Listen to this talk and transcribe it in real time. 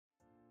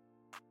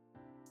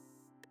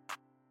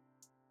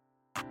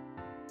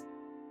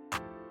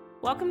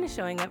Welcome to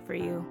Showing Up For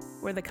You,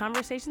 where the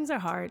conversations are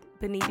hard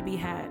but need to be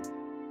had.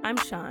 I'm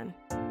Shon.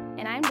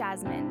 And I'm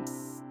Jasmine.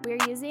 We're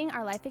using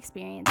our life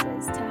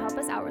experiences to help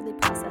us outwardly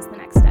process the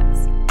next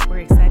steps.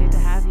 We're excited to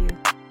have you.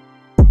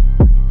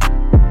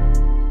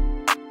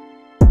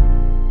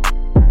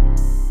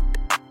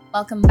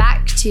 Welcome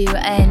back to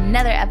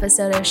another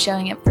episode of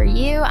Showing Up For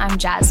You. I'm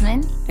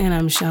Jasmine. And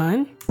I'm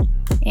Shon.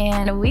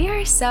 And we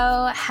are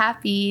so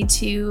happy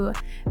to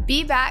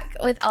be back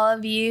with all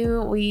of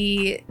you.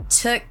 We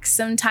took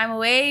some time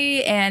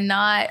away and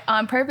not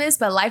on purpose,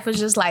 but life was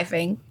just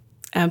lifing.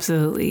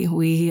 Absolutely.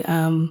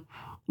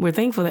 We're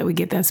thankful that we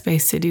get that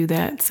space to do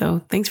that.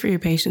 So thanks for your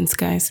patience,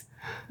 guys.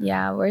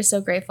 Yeah, we're so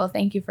grateful.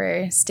 Thank you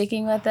for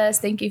sticking with us.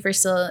 Thank you for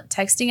still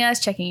texting us,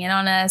 checking in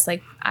on us.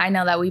 Like, I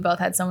know that we both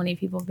had so many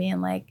people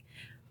being like,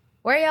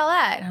 where y'all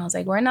at? And I was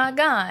like, we're not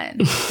gone,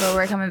 but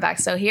we're coming back.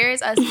 So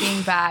here's us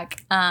being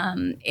back.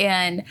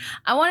 And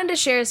I wanted to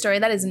share a story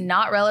that is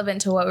not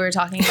relevant to what we were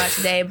talking about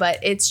today, but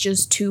it's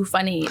just too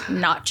funny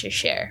not to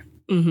share.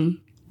 Mm-hmm.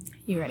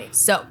 You ready?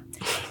 So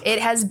it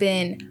has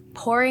been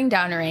pouring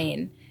down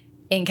rain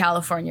in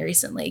California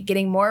recently,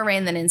 getting more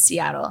rain than in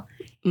Seattle.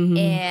 Mm-hmm.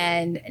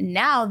 And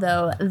now,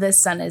 though, the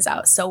sun is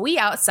out. So we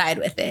outside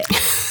with it.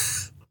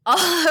 All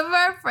of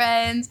our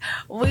friends,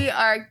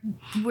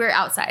 we're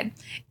outside.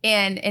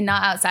 And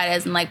not outside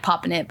as in like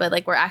popping it, but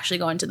like we're actually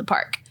going to the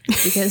park.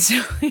 Because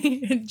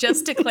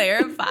just to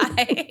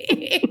clarify.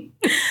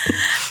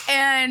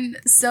 And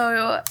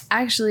so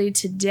actually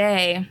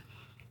today,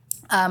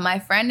 my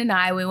friend and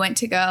I, we went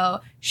to go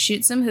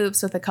shoot some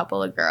hoops with a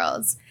couple of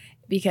girls.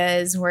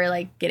 Because we're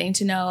like getting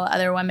to know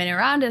other women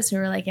around us who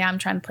are like, yeah, I'm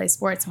trying to play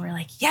sports. And we're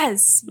like,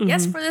 yes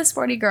for the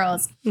sporty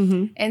girls.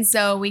 Mm-hmm. And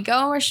so we go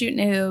and we're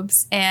shooting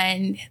hoops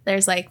and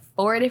there's like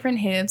 4 different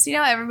hoops. You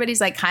know,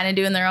 everybody's like kind of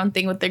doing their own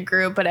thing with the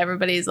group, but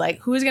everybody's like,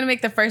 who's going to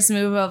make the first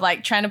move of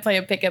like trying to play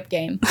a pickup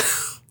game?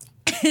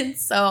 And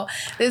so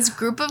this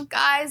group of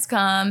guys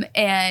come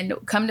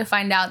to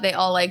find out they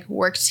all like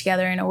worked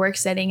together in a work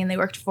setting and they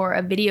worked for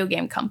a video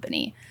game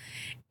company.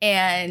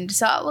 And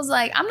so I was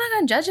like, I'm not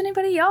going to judge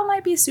anybody. Y'all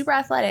might be super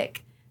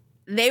athletic.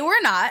 They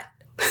were not.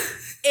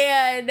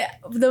 And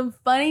the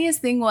funniest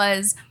thing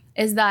is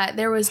that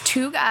there was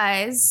 2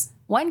 guys,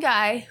 one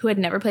guy who had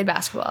never played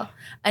basketball.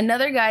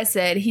 Another guy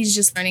said he's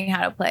just learning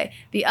how to play.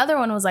 The other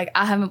one was like,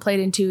 I haven't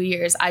played in 2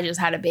 years. I just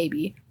had a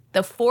baby.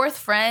 The 4th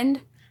friend,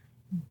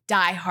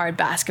 diehard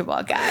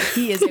basketball guy.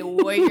 He is a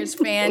Warriors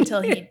fan till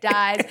he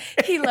dies.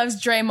 He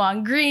loves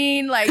Draymond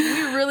Green. Like,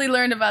 we really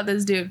learned about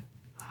this dude.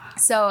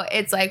 So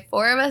it's like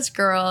 4 of us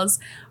girls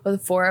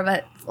with 4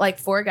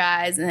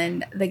 guys. And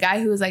then the guy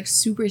who was like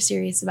super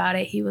serious about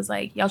it, he was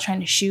like, y'all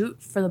trying to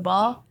shoot for the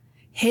ball?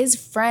 His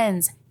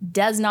friends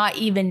does not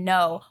even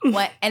know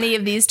what any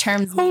of these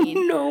terms mean.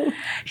 Oh, no.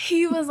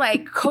 He was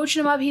like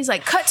coaching him up. He's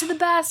like, cut to the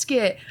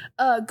basket,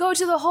 go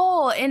to the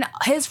hole. And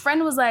his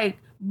friend was like,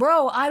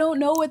 bro, I don't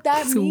know what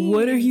that means. So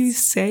what are you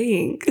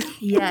saying?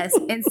 Yes.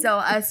 And so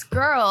us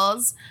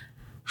girls,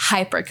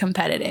 hyper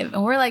competitive,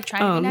 and we're like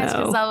trying to be nice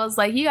because I was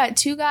like, you got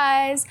 2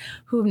 guys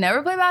who've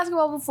never played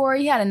basketball before.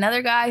 You had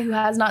another guy who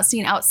has not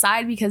seen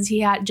outside because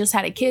he had just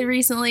had a kid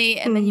recently,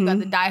 and then you got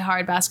the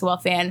diehard basketball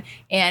fan,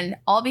 and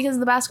all because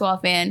of the basketball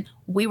fan,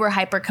 we were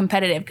hyper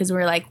competitive because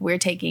we're like, we're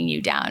taking you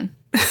down.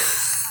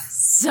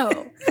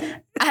 So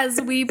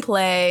as we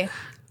play,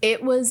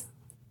 it was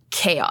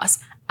chaos.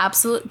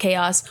 Absolute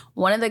chaos.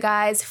 One of the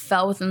guys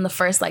fell within the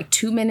first like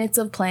 2 minutes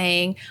of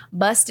playing,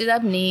 busted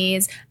up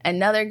knees.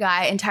 Another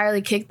guy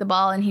entirely kicked the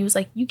ball and he was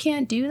like, you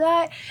can't do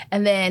that.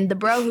 And then the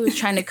bro who was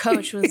trying to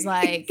coach was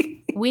like,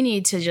 we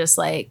need to just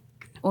wrap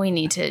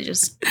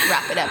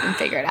it up and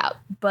figure it out.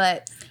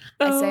 But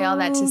I say all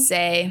that to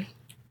say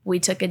we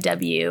took a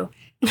W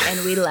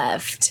and we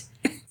left.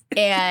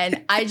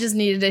 And I just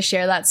needed to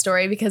share that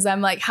story because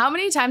I'm like, how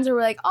many times are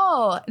we like,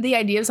 oh, the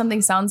idea of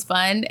something sounds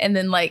fun, and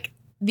then like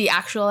the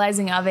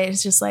actualizing of it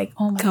is just like,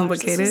 oh my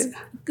complicated.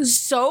 Gosh, this is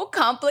so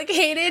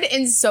complicated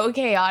and so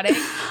chaotic.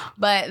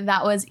 But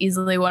that was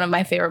easily one of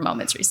my favorite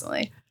moments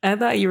recently. I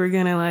thought you were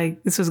gonna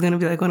this was gonna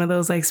be like one of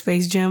those like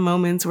Space Jam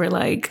moments where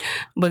like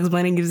Bugs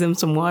Bunny gives them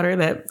some water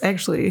that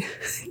actually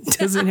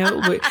doesn't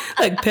help, but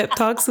like pep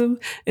talks them,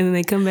 and then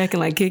they come back and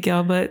like kick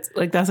y'all butts.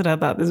 Like that's what I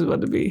thought this was about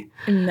to be.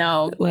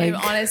 No, like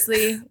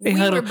honestly, we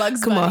were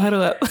Bugs Bunny. Come on,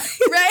 huddle up.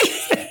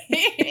 Right.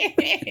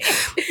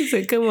 He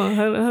said, come on,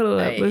 huddle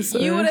up.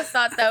 You would have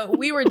thought that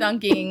we were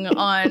dunking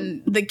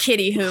on the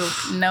kitty hoop.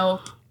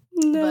 Nope.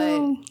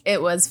 No. But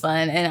it was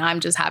fun, and I'm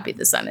just happy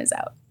the sun is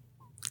out.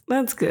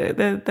 That's good.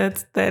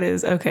 That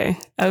is okay.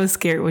 I was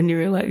scared when you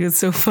were like, it's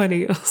so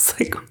funny. I was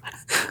like,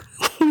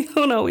 we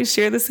don't always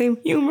share the same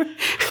humor.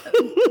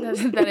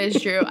 That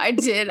is true. I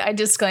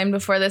disclaimed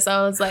before this.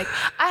 I was like,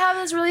 I have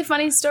this really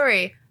funny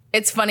story.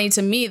 It's funny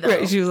to me, though.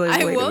 Right, she was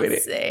like, wait a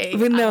minute.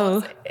 But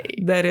no,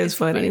 that is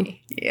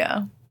funny.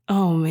 Yeah.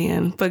 Oh,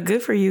 man. But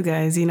good for you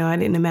guys. You know, I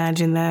didn't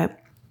imagine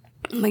that.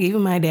 Like,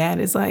 even my dad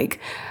is like,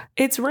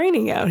 it's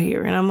raining out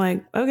here. And I'm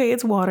like, okay,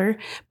 it's water.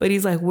 But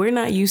he's like, we're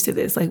not used to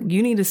this. Like,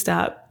 you need to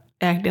stop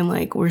acting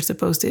like we're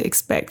supposed to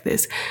expect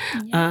this.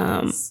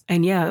 Yes.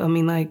 And yeah, I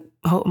mean, like,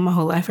 my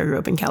whole life I grew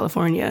up in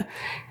California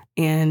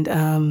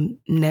and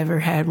never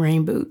had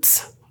rain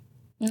boots,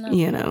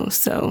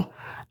 so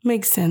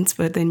makes sense.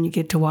 But then you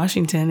get to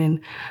Washington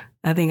and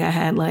I think I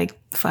had like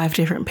 5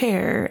 different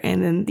pair,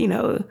 and then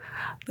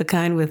the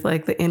kind with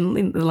like the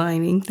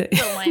lining, the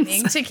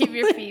lining to keep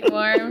your feet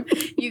warm.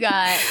 You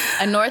got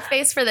a North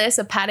Face for this,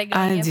 a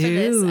Patagonia for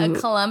this, a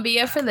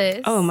Columbia for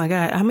this. Oh my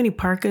God, how many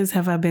parkas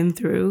have I been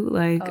through?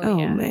 Like,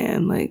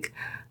 man, like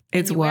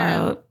it's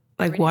wild.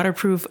 Like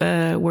waterproof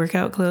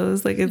workout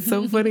clothes. Like it's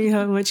so funny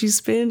how much you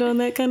spend on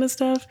that kind of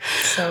stuff.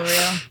 So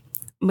real.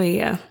 But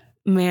yeah,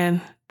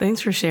 man,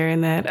 thanks for sharing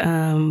that.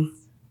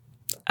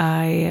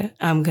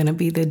 I'm going to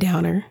be the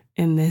downer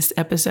in this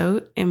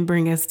episode and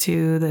bring us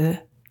to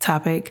the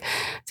topic.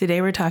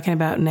 Today we're talking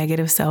about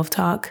negative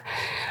self-talk.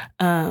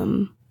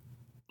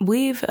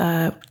 We've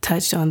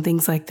touched on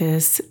things like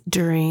this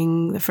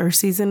during the first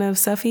season of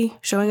Suffy,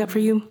 Showing Up For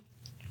You.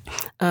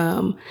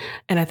 And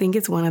I think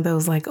it's one of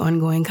those like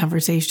ongoing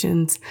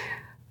conversations.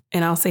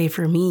 And I'll say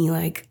for me,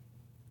 like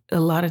a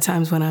lot of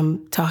times when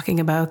I'm talking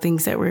about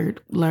things that we're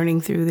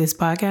learning through this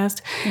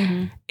podcast,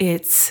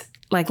 it's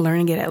like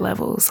learning it at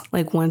levels.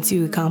 Like once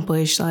you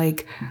accomplish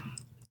like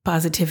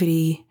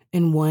positivity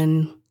in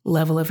one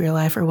level of your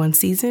life or one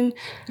season,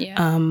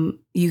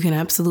 you can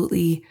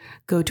absolutely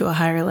go to a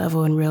higher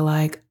level and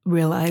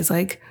realize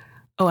like,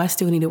 oh, I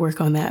still need to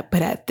work on that,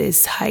 but at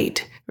this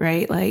height,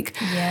 right? Like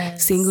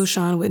single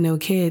Shon with no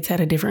kids had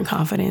a different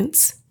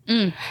confidence.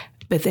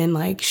 But then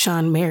like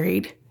Shon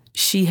married,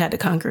 she had to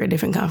conquer a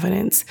different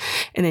confidence.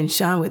 And then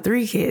Shon with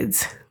 3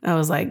 kids, I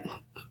was like,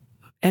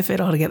 F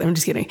it all together. I'm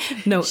just kidding.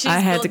 No, I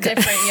had to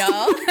different,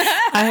 y'all.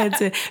 I had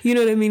to, you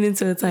know what I mean? And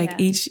so it's like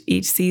each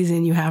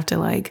season you have to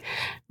like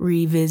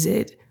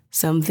revisit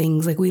some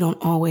things. Like we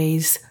don't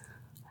always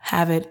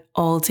have it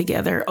all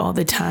together all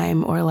the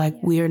time, or like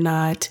we're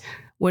not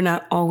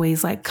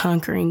always like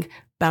conquering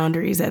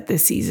boundaries at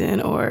this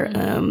season, or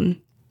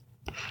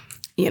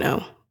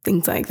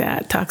things like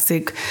that,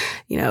 toxic,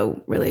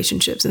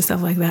 relationships and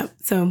stuff like that.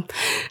 So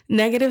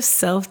negative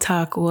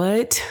self-talk,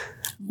 what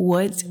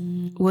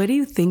do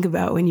you think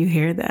about when you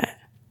hear that?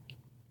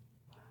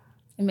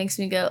 It makes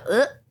me go,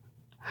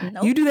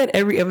 nope. You do that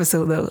every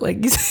episode though. Like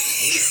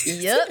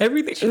yep.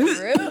 Everything.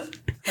 True.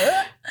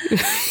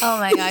 Oh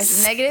my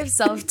gosh. Negative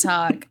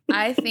self-talk.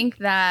 I think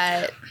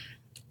that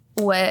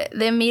what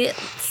the immediate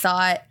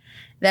thought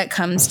that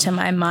comes to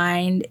my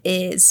mind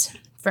is,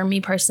 for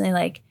me personally,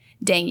 like,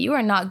 dang, you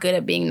are not good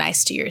at being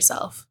nice to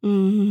yourself.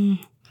 And,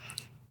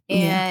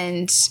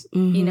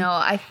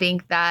 I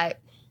think that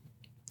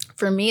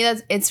for me,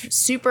 it's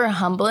super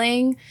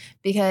humbling,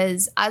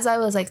 because as I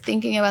was like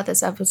thinking about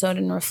this episode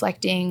and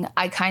reflecting,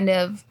 I kind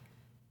of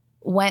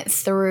went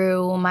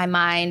through my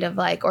mind of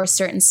like, or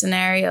certain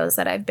scenarios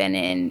that I've been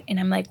in. And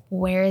I'm like,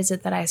 where is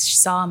it that I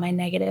saw my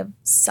negative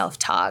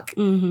self-talk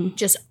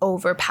just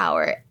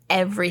overpower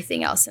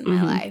everything else in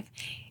my life?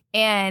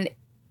 And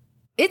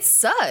it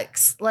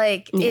sucks.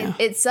 Like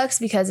it sucks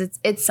because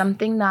it's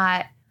something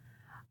that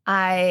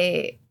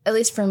at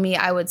least for me,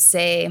 I would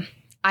say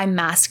I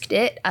masked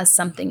it as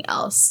something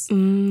else,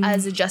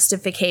 as a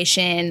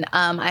justification.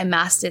 I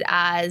masked it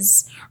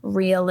as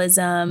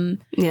realism.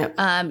 Yeah.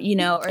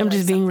 Or I'm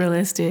just being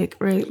realistic,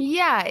 right?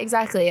 Yeah,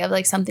 exactly. Of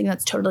like something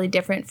that's totally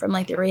different from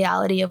like the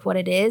reality of what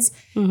it is.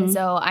 And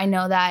so I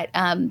know that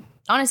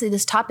honestly,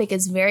 this topic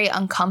is very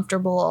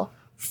uncomfortable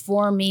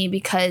for me,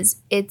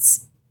 because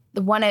it's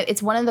one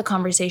of the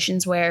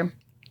conversations where,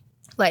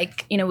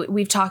 like,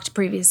 we've talked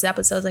previous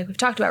episodes, like we've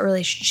talked about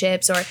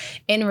relationships or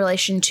in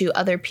relation to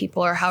other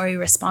people or how we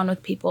respond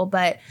with people,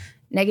 but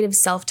negative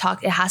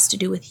self-talk, it has to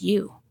do with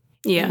you.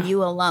 And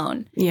you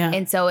alone. Yeah.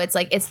 And so it's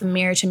like, it's the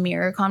mirror to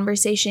mirror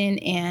conversation.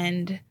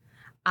 And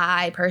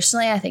I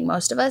think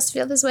most of us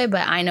feel this way,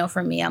 but I know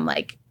for me, I'm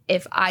like,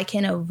 if I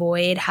can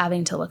avoid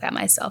having to look at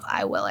myself,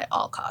 I will at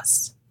all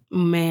costs.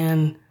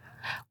 Man.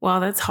 Wow,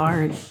 that's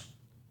hard.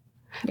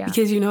 Yeah.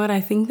 Because you know what? I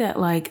think that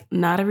like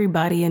not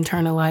everybody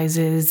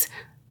internalizes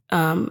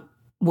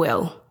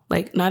well.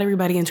 Like not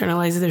everybody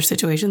internalizes their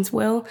situations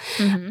well.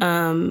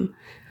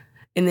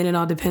 And then it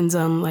all depends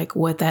on like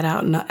what that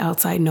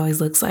outside noise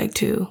looks like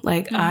too.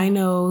 Like I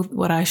know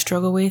what I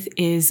struggle with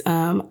is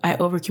I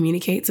over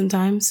communicate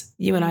sometimes.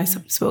 You and I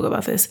spoke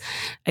about this.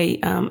 I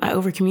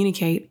over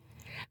communicate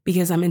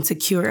because I'm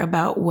insecure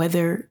about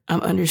whether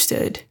I'm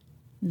understood.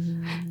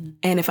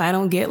 And if I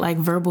don't get like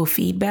verbal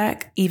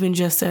feedback, even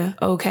just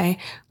okay,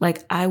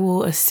 like I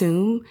will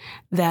assume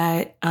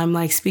that I'm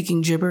like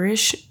speaking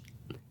gibberish,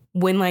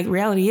 when like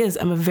reality is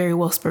I'm a very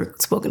well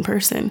spoken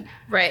person.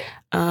 Right.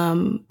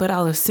 But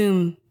I'll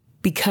assume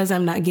because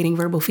I'm not getting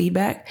verbal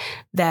feedback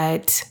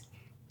that,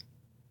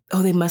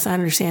 they must not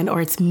understand,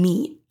 or it's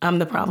me, I'm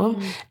the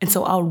problem. And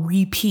so I'll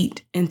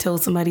repeat until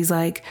somebody's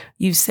like,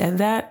 you've said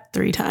that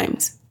 3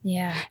 times.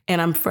 Yeah.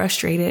 And I'm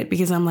frustrated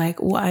because I'm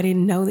like, well, I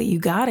didn't know that you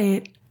got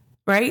it.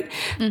 Right.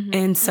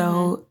 And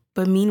so,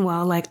 but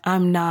meanwhile, like,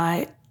 I'm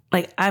not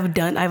like,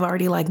 I've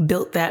already like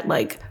built that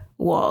like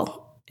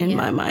wall in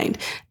my mind.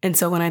 And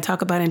so when I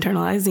talk about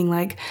internalizing,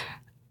 like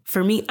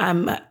for me,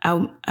 I'm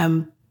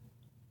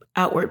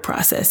outward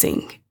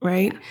processing,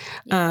 right?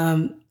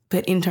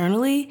 But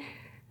internally,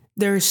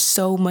 there's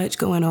so much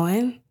going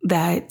on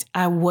that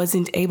I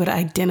wasn't able to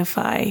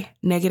identify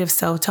negative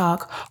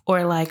self-talk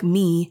or like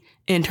me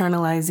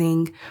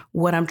internalizing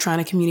what I'm trying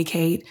to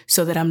communicate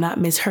so that I'm not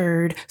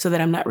misheard, so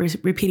that I'm not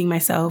repeating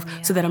myself,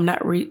 so that I'm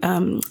not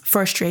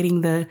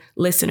frustrating the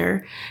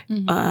listener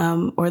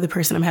or the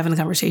person I'm having a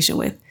conversation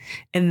with.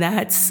 And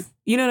that's,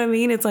 you know what I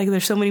mean? It's like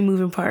there's so many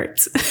moving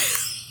parts.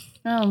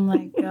 Oh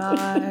my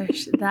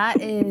gosh.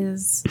 That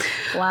is,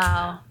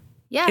 wow.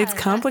 Yeah. It's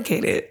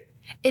complicated.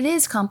 It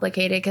is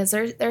complicated because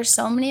there's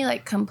so many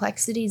like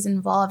complexities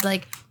involved.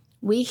 Like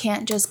we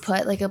can't just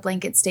put like a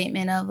blanket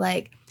statement of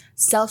like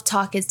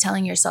self-talk is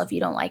telling yourself you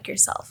don't like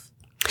yourself.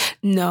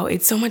 No,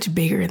 it's so much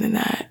bigger than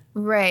that.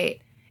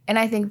 Right. And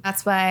I think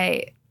that's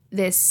why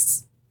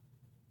this,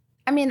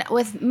 I mean,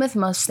 with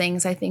most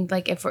things, I think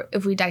like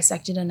if we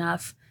dissect it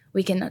enough,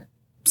 we can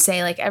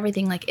say like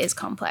everything like is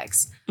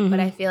complex. But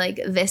I feel like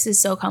this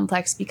is so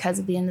complex because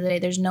at the end of the day,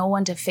 there's no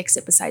one to fix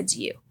it besides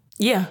you.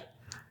 Yeah.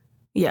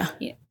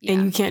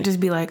 And you can't just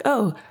be like,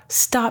 oh,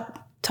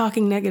 stop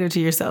talking negative to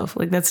yourself.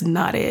 Like, that's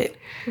not it.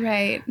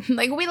 Right.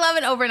 Like, we love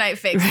an overnight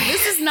fix. Right.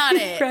 This is not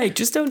it. Right.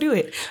 Just don't do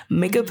it.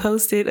 Make a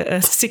Post-it,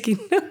 a sticky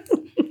note.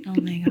 Oh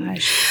my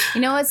gosh.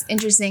 You know what's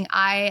interesting?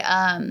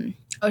 I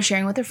was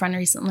sharing with a friend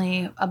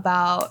recently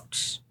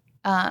about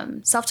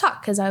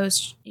self-talk because I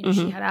was,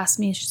 she had asked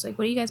me, she's like,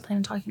 what are you guys planning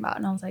on talking about?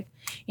 And I was like,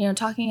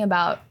 talking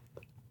about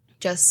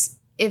just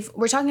if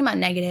we're talking about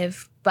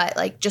negative, but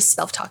like just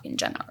self-talk in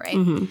general,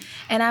 right?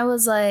 And I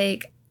was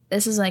like,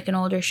 this is like an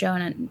older show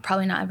and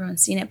probably not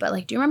everyone's seen it, but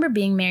like, do you remember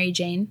Being Mary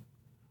Jane?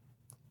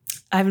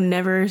 I've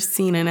never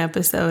seen an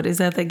episode. Is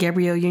that the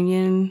Gabrielle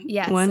Union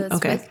one? So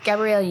it's with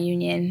Gabrielle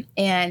Union.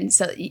 And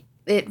so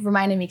it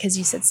reminded me because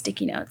you said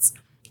sticky notes.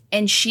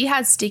 And she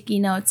had sticky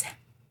notes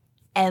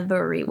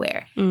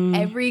everywhere.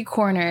 Every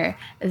corner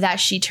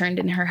that she turned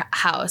in her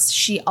house,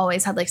 she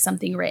always had like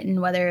something written,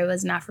 whether it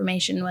was an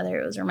affirmation, whether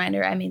it was a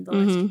reminder. I mean, the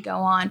list could go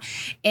on.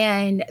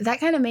 And that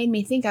kind of made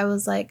me think, I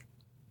was like,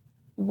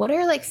 what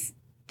are like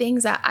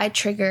things that I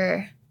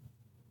trigger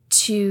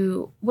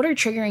what are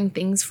triggering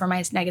things for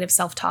my negative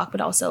self-talk,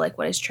 but also like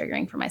what is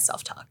triggering for my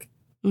self-talk?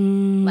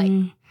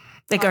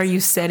 Like are you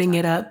setting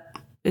it up?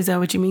 Is that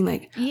what you mean?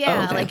 Like,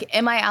 like,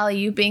 am I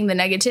alley-ooping the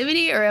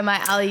negativity or am I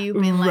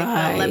alley-ooping like,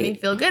 oh, let me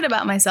feel good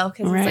about myself?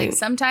 Because it's like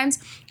sometimes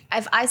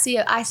if I see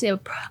a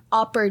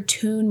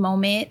opportune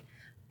moment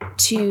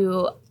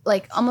to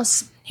like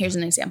almost, here's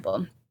an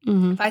example.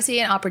 If I see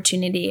an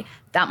opportunity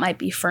that might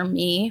be for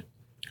me,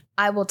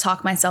 I will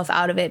talk myself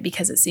out of it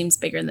because it seems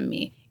bigger than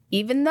me,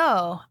 even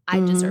though I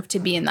deserve to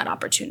be in that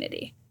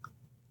opportunity.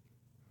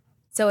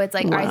 So it's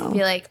like, I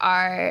feel like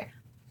our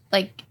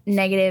like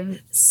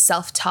negative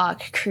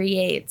self-talk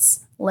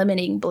creates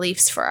limiting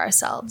beliefs for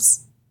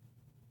ourselves.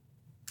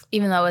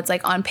 Even though it's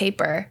like on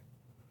paper,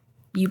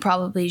 you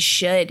probably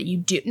you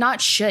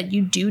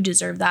do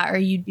deserve that, or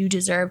you do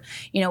deserve,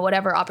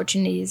 whatever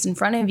opportunity is in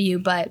front of you.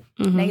 But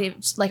negative,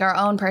 like our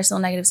own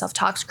personal negative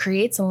self-talk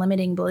creates a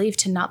limiting belief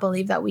to not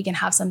believe that we can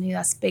have something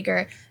that's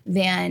bigger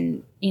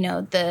than,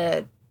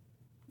 the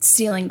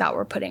ceiling that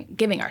we're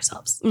giving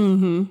ourselves.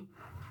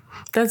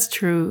 That's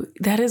true.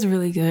 That is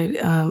really good.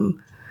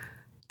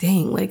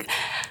 Dang, like,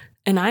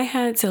 and I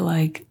had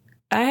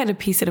to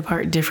piece it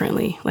apart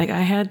differently. Like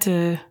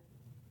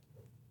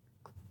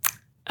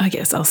I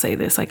guess I'll say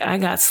this, like I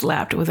got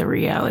slapped with a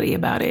reality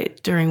about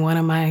it during one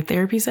of my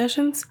therapy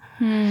sessions.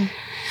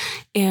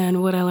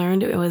 And what I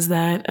learned was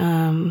that,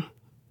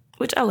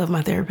 which I love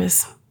my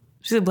therapist.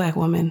 She's a Black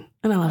woman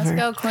and I love her. Let's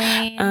go,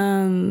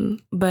 queen.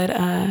 But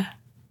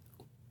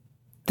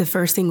the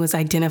first thing was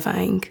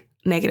identifying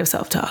negative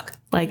self-talk.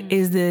 Like,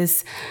 is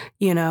this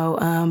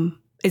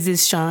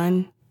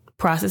Shon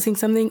processing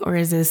something, or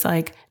is this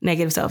like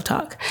negative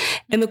self-talk?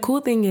 And the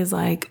cool thing is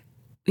like,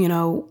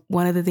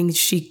 one of the things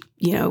she,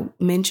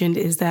 mentioned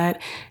is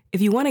that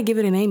if you want to give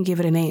it a name,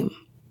 give it a name,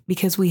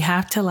 because we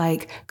have to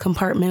like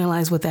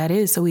compartmentalize what that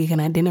is so we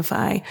can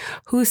identify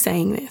who's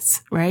saying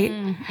this, right?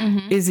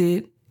 Is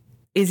it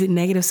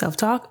negative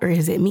self-talk or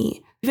is it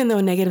me? Even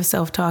though negative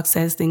self-talk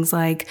says things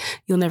like,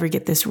 you'll never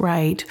get this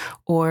right,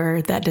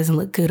 or that doesn't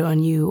look good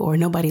on you, or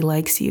nobody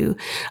likes you.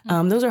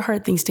 Those are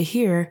hard things to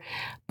hear.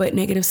 But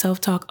negative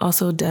self-talk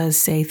also does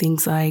say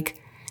things like,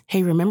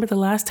 hey, remember the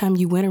last time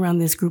you went around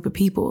this group of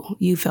people,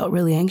 you felt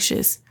really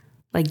anxious.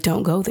 Like,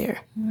 don't go there.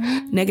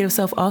 Negative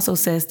self also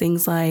says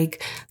things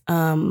like,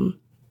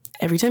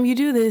 every time you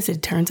do this,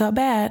 it turns out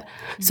bad.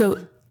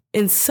 So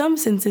in some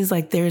senses,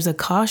 like there's a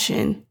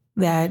caution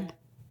that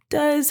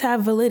does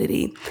have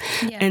validity.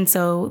 And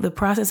so the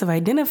process of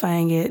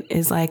identifying it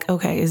is like,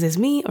 okay, is this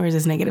me or is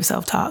this negative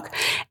self-talk?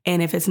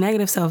 And if it's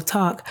negative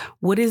self-talk,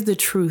 what is the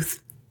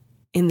truth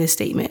in this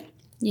statement?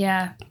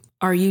 Yeah.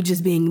 Are you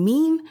just being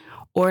mean?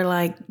 Or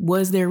like,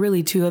 was there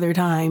really 2 other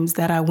times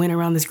that I went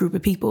around this group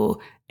of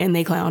people and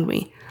they clowned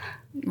me?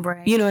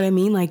 Right. You know what I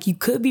mean? Like, you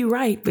could be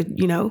right, but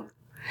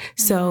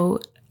so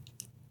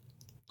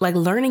like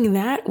learning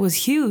that was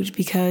huge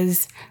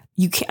because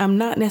I'm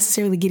not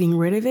necessarily getting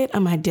rid of it.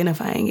 I'm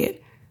identifying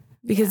it.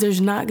 because there's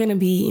not going to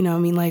be, you know, I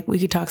mean, like we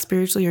could talk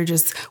spiritually or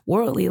just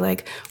worldly.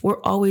 Like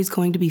we're always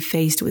going to be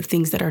faced with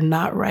things that are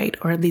not right,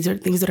 or these are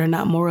things that are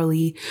not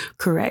morally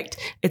correct.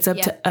 It's up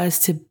to us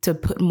to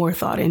put more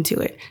thought into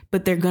it,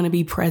 but they're going to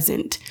be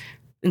present.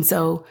 And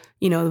so,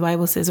 you know, the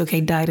Bible says,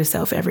 okay, die to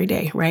self every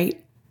day,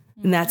 right?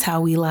 And that's how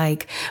we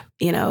like,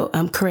 you know,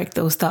 correct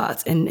those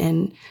thoughts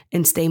and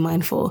stay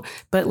mindful.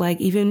 But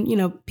like even, you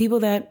know, people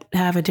that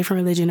have a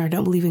different religion or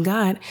don't believe in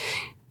God,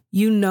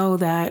 you know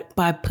that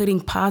by putting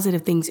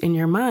positive things in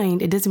your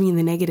mind, it doesn't mean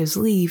the negatives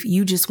leave.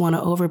 You just want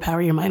to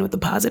overpower your mind with the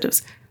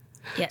positives.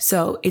 Yes.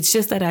 So it's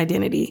just that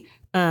identity.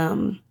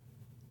 But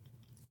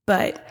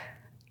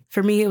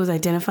for me, it was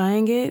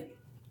identifying it,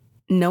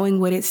 knowing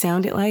what it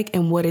sounded like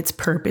and what its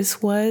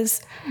purpose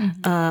was.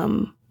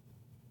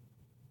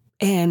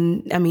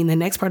 And I mean, the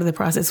next part of the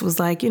process was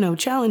like, you know,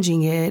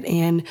 challenging it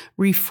and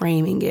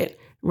reframing it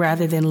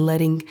rather than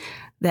letting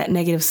that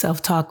negative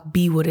self-talk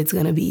be what it's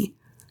going to be.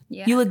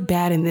 Yeah. You look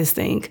bad in this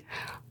thing.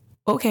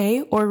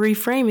 Okay. Or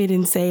reframe it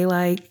and say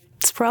like,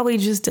 it probably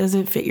just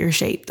doesn't fit your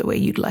shape the way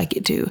you'd like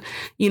it to.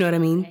 You know what I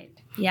mean? Right.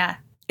 Yeah.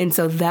 And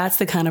so that's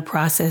the kind of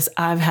process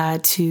I've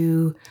had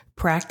to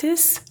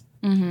practice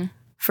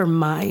for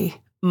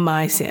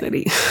my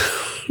sanity.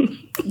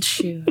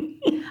 Shoot.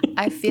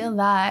 I feel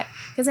that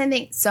because I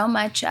think so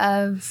much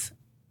of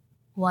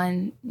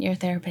your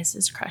therapist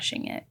is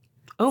crushing it.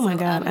 Oh my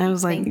God. I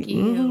was like, thank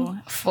you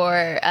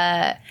for,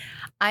 I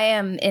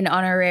am an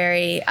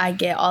honorary. I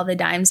get all the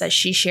dimes that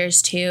she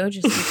shares too,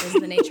 just because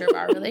of the nature of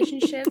our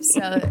relationship.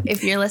 So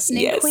if you're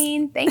listening,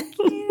 Queen, thank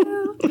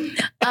you.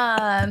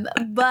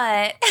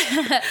 But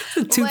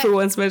 2 for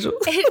 1 special.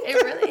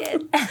 It really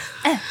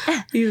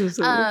is.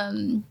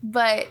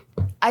 But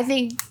I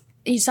think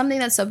something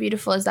that's so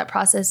beautiful is that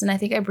process. And I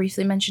think I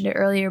briefly mentioned it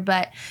earlier,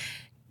 but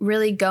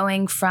really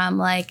going from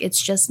like,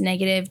 it's just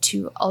negative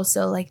to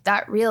also like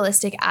that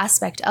realistic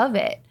aspect of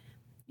it,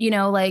 you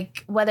know,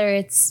 like whether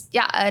it's,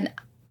 an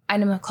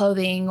item of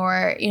clothing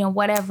or, you know,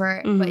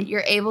 whatever, but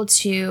you're able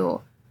to,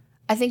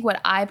 I think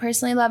what I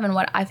personally love and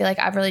what I feel like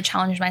I've really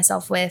challenged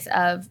myself with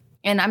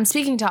and I'm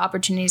speaking to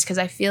opportunities because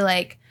I feel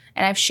like,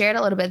 and I've shared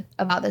a little bit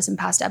about this in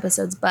past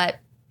episodes, but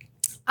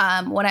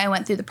when I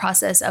went through the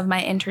process of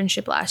my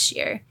internship last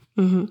year,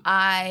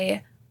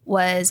 I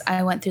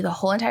went through the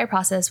whole entire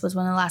process, was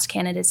one of the last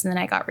candidates, and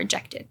then I got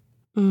rejected.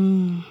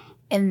 And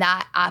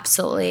that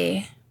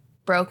absolutely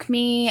broke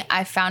me.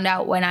 I found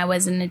out when I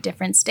was in a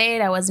different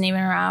state, I wasn't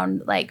even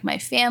around like my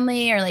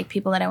family or like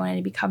people that I wanted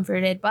to be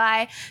comforted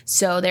by.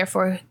 So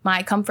therefore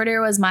my comforter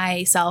was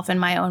myself and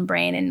my own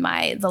brain and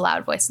the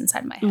loud voice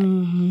inside my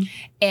head.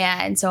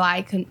 And so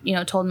I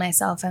told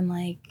myself, I'm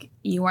like,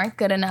 you weren't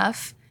good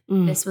enough.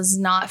 This was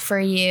not for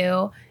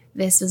you.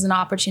 This was an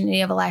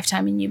opportunity of a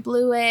lifetime and you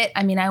blew it.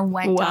 I mean, I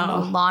went down a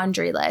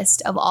laundry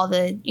list of all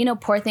the,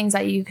 poor things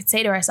that you could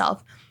say to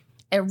ourselves,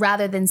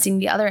 rather than seeing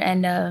the other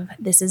end of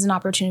this is an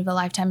opportunity of a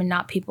lifetime and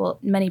not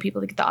many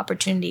people that get the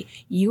opportunity.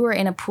 You were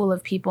in a pool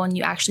of people and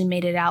you actually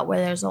made it out where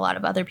there's a lot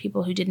of other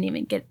people who didn't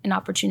even get an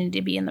opportunity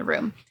to be in the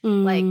room.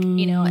 And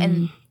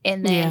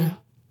then,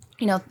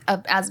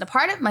 as a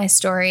part of my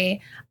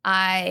story,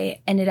 I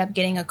ended up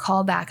getting a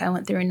call back. I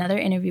went through another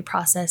interview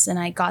process and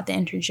I got the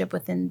internship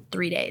within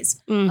 3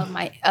 days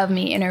of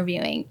me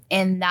interviewing.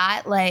 And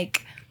that,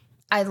 like,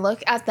 I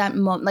look at that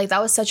moment, like that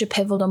was such a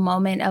pivotal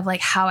moment of like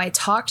how I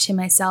talked to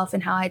myself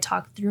and how I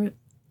talked through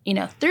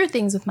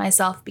things with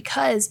myself,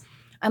 because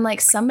I'm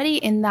like, somebody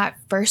in that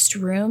first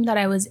room that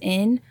I was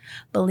in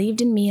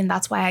believed in me, and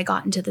that's why I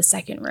got into the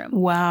second room.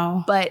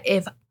 Wow. But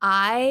if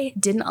I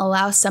didn't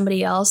allow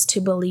somebody else to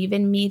believe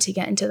in me to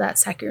get into that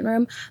second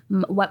room,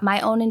 what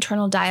my own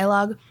internal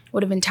dialogue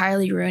would have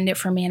entirely ruined it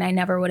for me, and I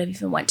never would have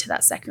even went to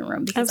that second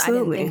room because I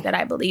didn't think that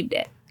I believed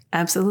it.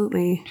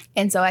 Absolutely.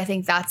 And so I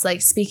think that's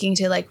like speaking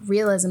to like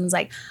realism is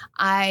like,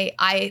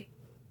 I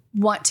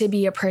want to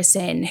be a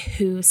person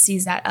who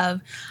sees that of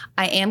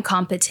I am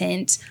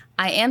competent.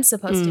 I am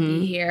supposed to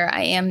be here.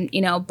 I am,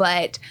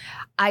 but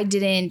I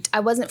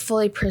wasn't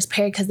fully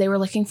prepared because they were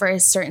looking for a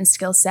certain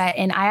skill set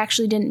and I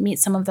actually didn't meet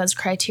some of those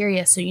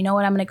criteria. So you know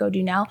what I'm going to go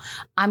do now?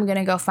 I'm going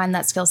to go find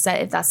that skill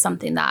set if that's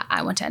something that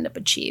I want to end up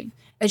achieving.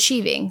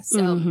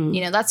 So,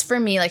 that's for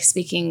me, like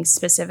speaking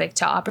specific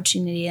to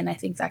opportunity. And I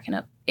think that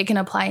it can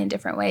apply in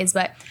different ways.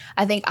 But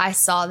I think I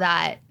saw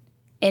that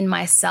in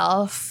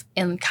myself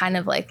and kind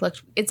of like,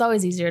 it's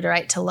always easier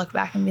to look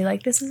back and be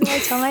like, this is what I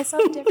tell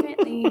myself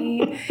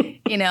differently,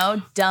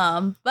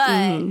 dumb,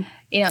 but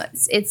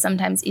it's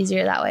sometimes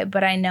easier that way.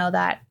 But I know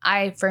that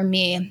for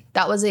me,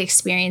 that was the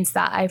experience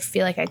that I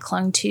feel like I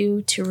clung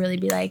to really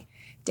be like,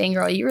 dang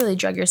girl, you really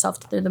drug yourself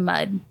through the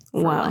mud.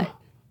 Wow.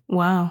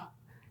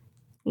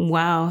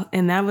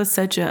 And that was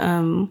such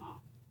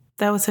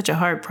a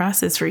hard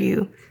process for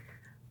you.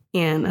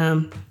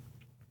 And,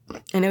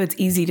 I know it's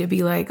easy to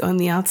be like on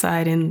the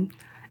outside and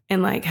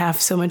like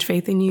have so much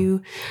faith in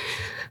you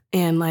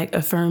and like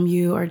affirm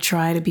you or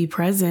try to be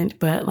present.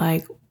 But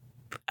like,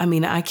 I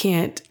mean, I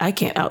can't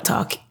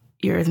out-talk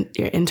your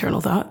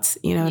internal thoughts.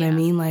 You know what I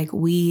mean? Like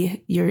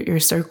your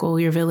circle,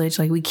 your village,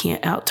 like we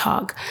can't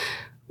out-talk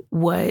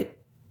what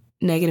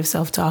negative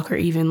self-talk or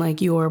even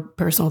like your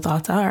personal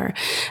thoughts are.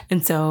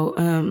 And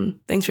so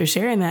thanks for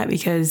sharing that,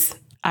 because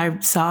I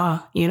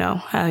saw, you know,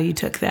 how you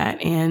took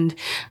that. And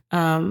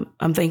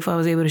I'm thankful I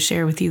was able to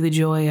share with you the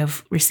joy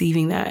of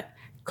receiving that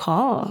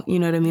call. You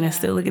know what I mean? I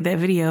still look at that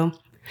video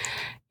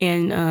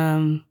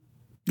and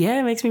yeah,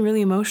 it makes me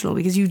really emotional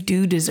because you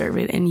do deserve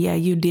it. And yeah,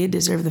 you did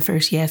deserve the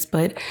first yes.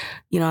 But,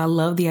 you know, I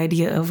love the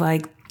idea of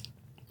like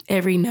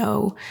every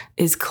no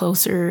is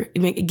closer.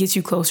 It gets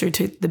you closer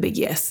to the big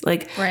yes.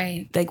 Like,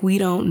 right. Like we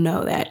don't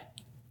know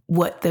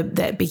what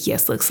that big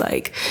yes looks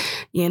like,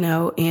 you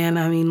know? And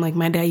I mean, like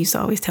my dad used to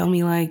always tell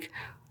me like,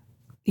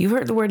 you've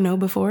heard the word no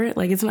before.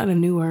 Like, it's not a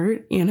new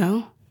word, you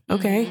know?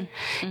 Okay.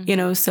 Mm-hmm. Mm-hmm. You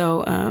know,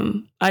 so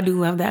I do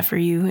love that for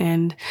you.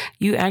 And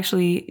you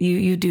actually,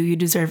 you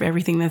deserve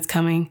everything that's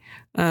coming.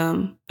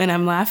 And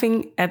I'm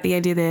laughing at the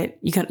idea that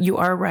you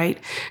are right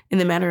in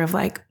the matter of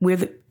like where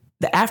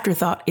the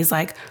afterthought is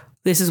like,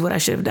 this is what I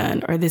should have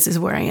done, or this is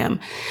where I am.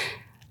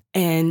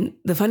 And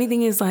the funny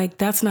thing is like,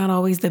 that's not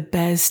always the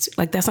best,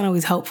 like that's not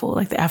always helpful,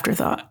 like the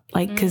afterthought,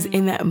 like, cause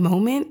in that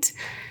moment,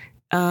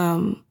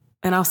 and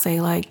I'll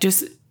say like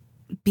just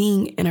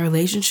being in a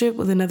relationship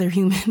with another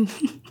human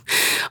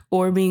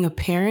or being a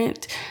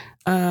parent,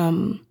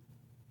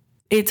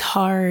 it's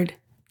hard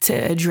to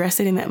address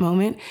it in that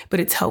moment, but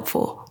it's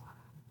helpful.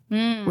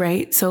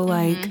 Right. So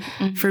like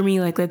for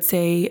me, like, let's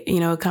say, you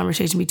know, a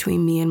conversation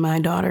between me and my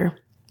daughter,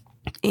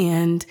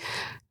 and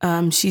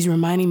she's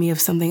reminding me of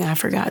something I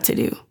forgot to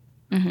do.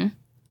 Mm-hmm.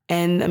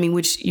 And I mean,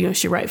 which, you know,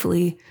 she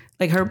rightfully,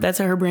 like that's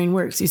how her brain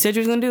works. You said you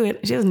was going to do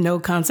it. She has no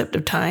concept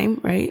of time,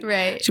 right?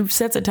 Right. She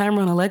sets a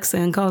timer on Alexa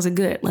and calls it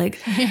good. Like,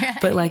 right.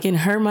 But like in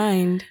her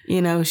mind,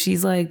 you know,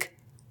 she's like,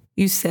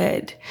 you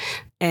said.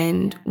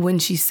 And when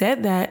she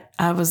said that,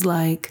 I was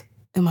like,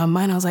 in my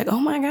mind, I was like, oh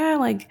my God,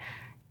 like,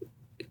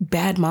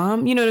 bad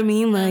mom, you know what I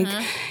mean? Like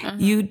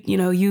you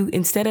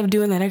instead of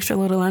doing that extra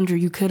load of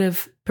laundry, you could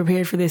have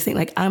prepared for this thing.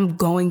 Like I'm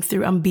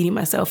beating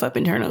myself up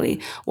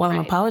internally while I'm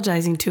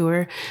apologizing to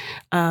her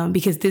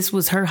because this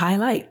was her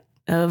highlight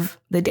of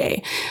the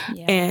day.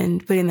 Yeah.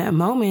 But in that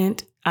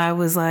moment, I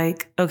was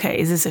like, okay,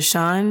 is this a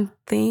Shon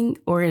thing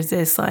or is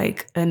this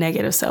like a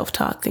negative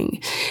self-talk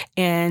thing?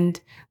 And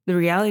the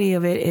reality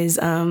of it is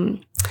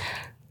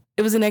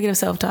it was a negative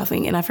self-talk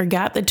thing. And I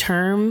forgot the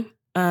term.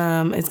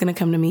 It's going to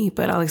come to me,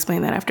 but I'll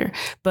explain that after.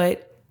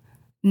 But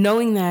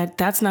knowing that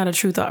that's not a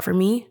true thought for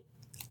me,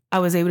 I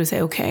was able to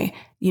say, okay,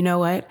 you know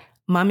what?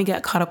 Mommy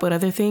got caught up with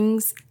other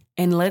things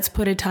and let's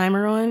put a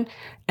timer on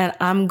and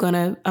I'm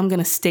going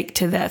to stick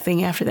to that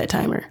thing after that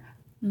timer.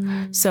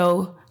 Mm.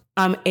 So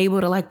I'm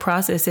able to like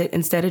process it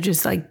instead of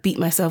just like beat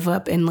myself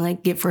up and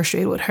like get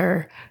frustrated with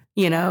her,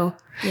 you know?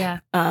 Yeah.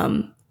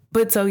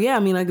 But so, yeah, I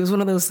mean, like it was one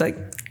of those like,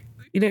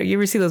 you know, you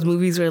ever see those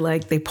movies where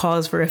like they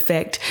pause for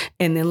effect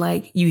and then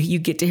like you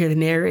get to hear the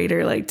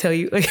narrator like tell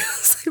you like,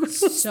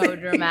 so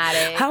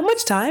dramatic. How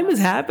much time is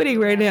happening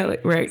right now?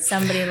 Like, right.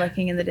 Somebody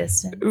looking in the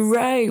distance.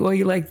 Right. Well,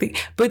 you like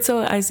but so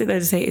I said that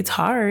to say it's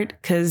hard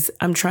because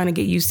I'm trying to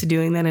get used to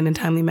doing that in a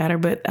timely manner,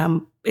 but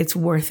it's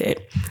worth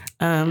it.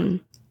 What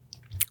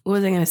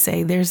was I going to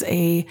say? Because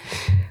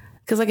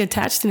like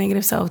attached to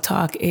negative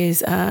self-talk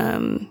is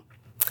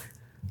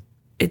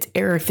it's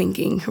error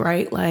thinking,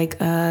 right? Like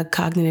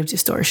cognitive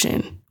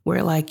distortion,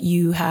 where like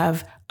you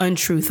have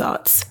untrue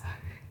thoughts.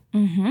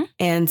 Mm-hmm.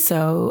 And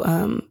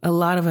so a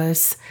lot of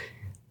us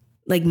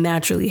like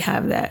naturally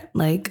have that,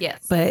 like,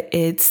 yes. But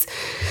it's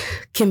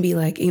can be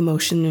like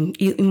emotion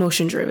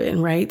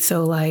driven, right?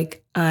 So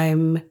like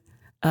my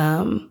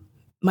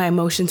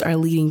emotions are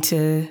leading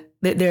to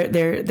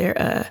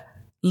they're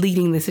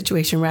leading the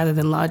situation rather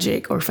than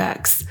logic or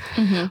facts,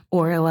 mm-hmm.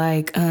 Or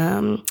like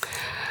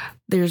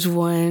there's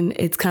one,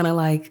 it's kind of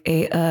like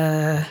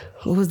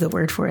what was the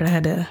word for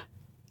it?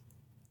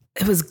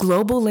 It was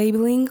global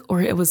labeling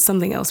or it was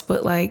something else.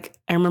 But like,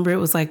 I remember it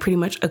was like pretty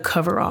much a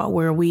coverall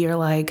where we are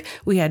like,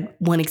 we had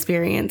one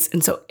experience.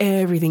 And so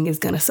everything is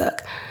going to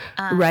suck.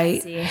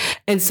 Right.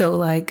 And so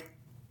like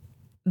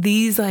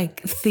these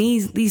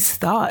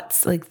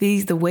thoughts, like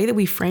the way that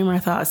we frame our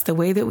thoughts, the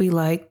way that we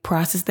like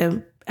process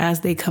them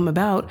as they come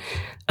about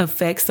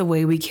affects the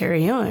way we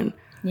carry on.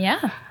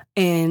 Yeah.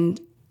 And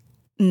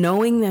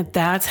knowing that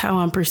that's how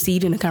I'm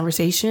perceived in a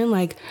conversation,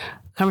 like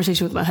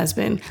conversation with my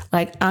husband,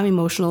 like I'm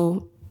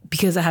emotional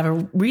because I have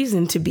a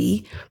reason to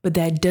be, but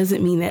that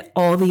doesn't mean that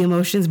all the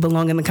emotions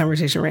belong in the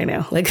conversation right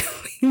now. Like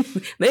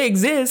they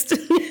exist.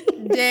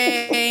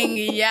 Dang.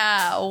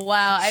 Yeah.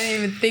 Wow. I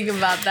didn't even think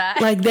about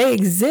that. Like they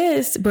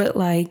exist, but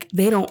like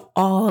they don't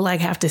all like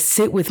have to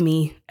sit with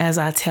me as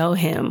I tell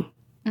him.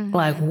 Mm-hmm.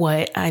 Like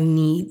what I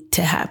need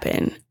to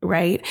happen.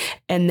 Right.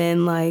 And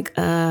then like,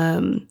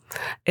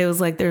 it was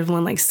like, there's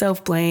one like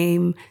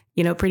self-blame,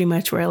 you know, pretty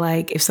much where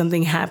like, if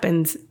something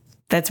happens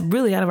that's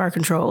really out of our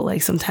control,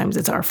 like sometimes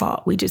it's our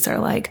fault. We just are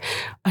like,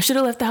 I should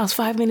have left the house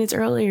 5 minutes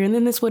earlier and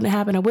then this wouldn't have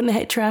happened. I wouldn't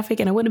have hit traffic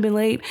and I wouldn't have been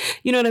late.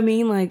 You know what I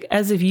mean? Like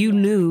as if you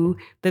knew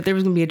that there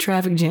was going to be a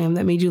traffic jam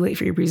that made you late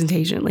for your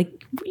presentation.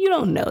 Like you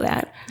don't know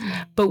that.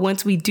 But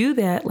once we do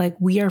that, like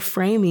we are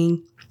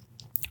framing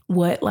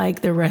what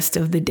like the rest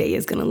of the day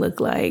is going to look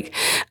like.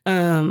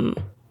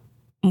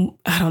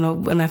 I don't know.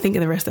 When I think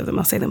of the rest of them,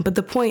 I'll say them. But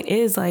the point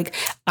is, like,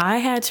 I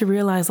had to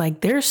realize,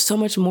 like, there's so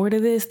much more to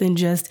this than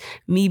just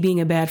me being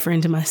a bad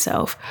friend to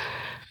myself.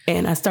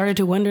 And I started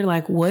to wonder,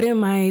 like, what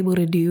am I able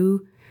to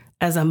do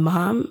as a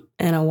mom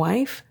and a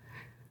wife,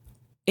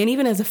 and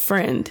even as a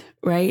friend,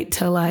 right?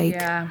 To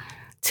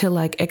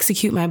like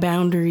execute my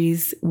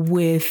boundaries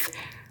with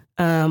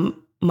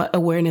my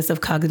awareness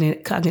of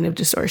cognitive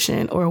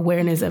distortion or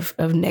awareness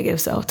of negative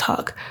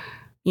self-talk,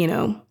 you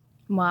know?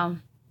 Wow.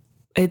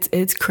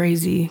 It's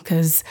crazy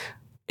because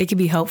it can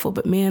be helpful,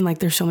 but man, like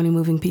there's so many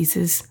moving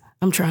pieces.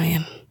 I'm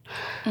trying.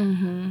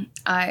 Mm-hmm.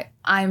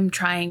 I'm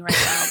trying right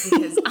now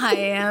because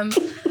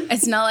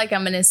it's not like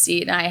I'm in a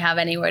seat and I have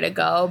anywhere to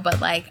go, but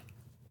like,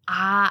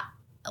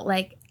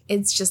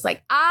 it's just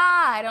like,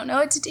 I don't know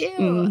what to do.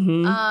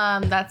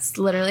 Mm-hmm. That's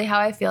literally how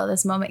I feel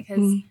this moment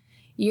because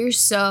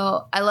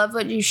I love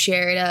what you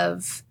shared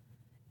of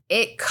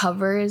it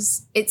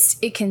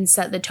can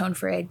set the tone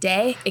for a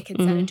day. It can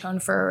set a tone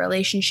for a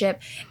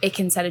relationship. It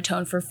can set a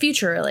tone for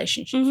future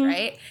relationships,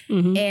 right?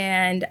 Mm-hmm.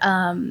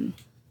 And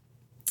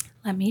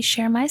let me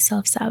share my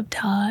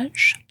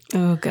self-sabotage.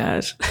 Oh,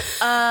 gosh.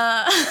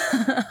 I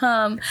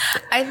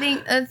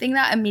think the thing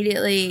that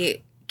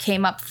immediately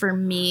came up for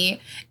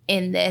me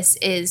in this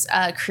is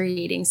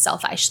creating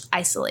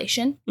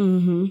self-isolation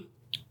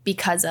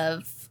because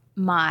of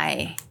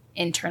my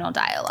internal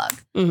dialogue.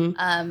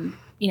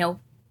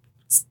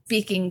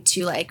 Speaking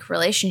to like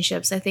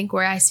relationships, I think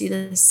where I see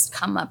this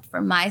come up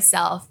for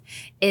myself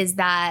is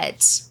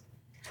that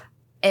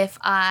if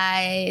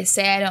I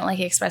say I don't like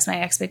express my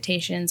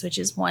expectations, which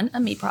is a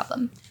me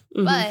problem,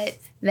 but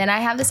then I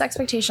have this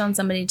expectation on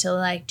somebody to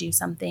like do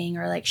something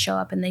or like show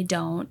up and they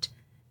don't,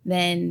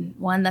 then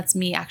one, that's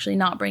me actually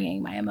not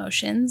bringing my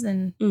emotions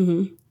and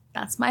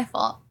that's my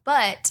fault.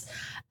 But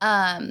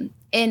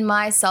in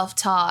my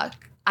self-talk,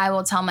 I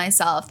will tell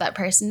myself that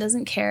person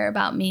doesn't care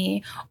about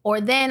me, or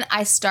then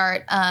I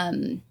start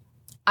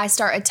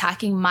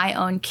attacking my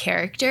own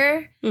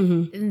character.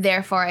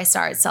 Therefore, I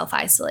start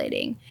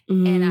self-isolating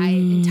and I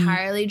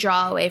entirely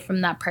draw away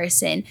from that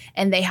person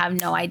and they have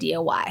no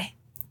idea why.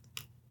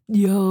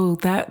 Yo,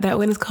 that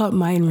one is called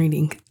mind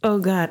reading. Oh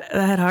God,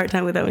 I had a hard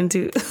time with that one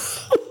too.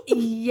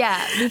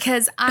 Yeah,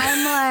 because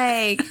I'm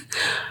like,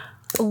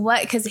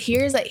 what? Because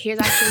here's actually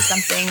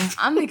something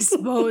I'm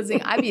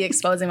exposing. I be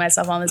exposing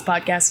myself on this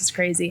podcast. It's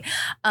crazy.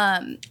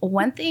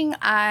 One thing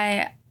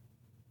I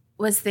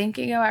was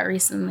thinking about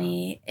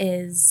recently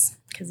is,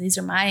 because these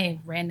are my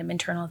random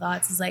internal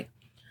thoughts, is like,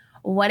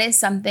 what is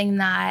something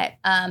that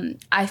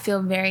I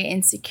feel very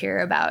insecure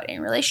about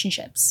in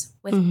relationships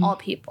with all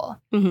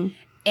people?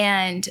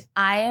 And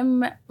I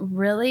am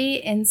really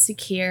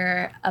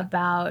insecure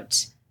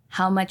about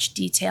how much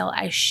detail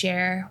I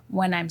share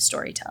when I'm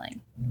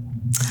storytelling.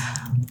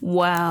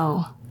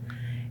 Wow.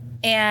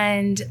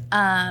 And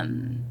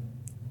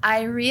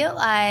I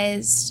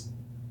realized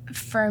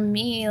for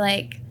me,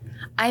 like,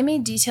 I'm a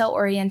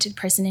detail-oriented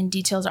person and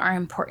details are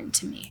important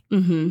to me.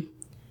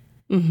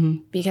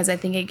 Because I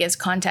think it gives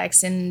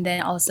context. And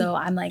then also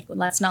I'm like,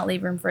 let's not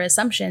leave room for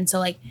assumption. So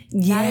like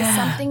that is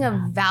something of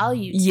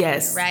value to me,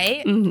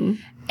 right?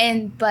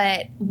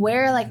 But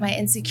where like my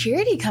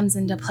insecurity comes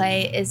into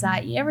play is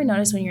that you ever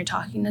notice when you're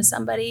talking to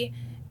somebody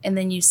and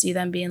then you see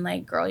them being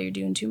like, girl, you're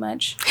doing too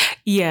much.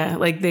 Yeah,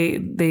 like they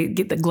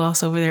get the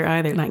gloss over their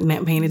eye. They're like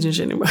not paying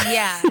attention anymore.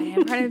 Yeah,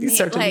 and part of me,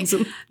 like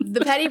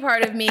the petty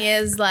part of me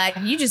is like,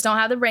 you just don't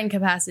have the brain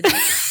capacity.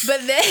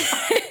 But then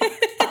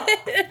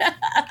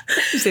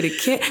you said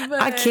it can't. But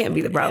I can't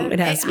be the problem. It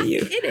has to be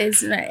you. It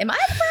is. Am I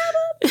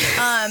the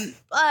problem?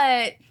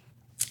 But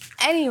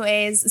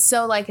anyways,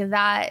 so like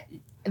that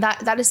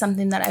is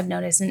something that I've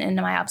noticed in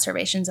my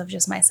observations of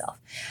just myself.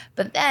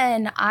 But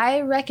then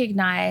I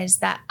recognized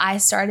that I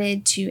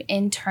started to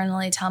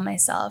internally tell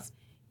myself,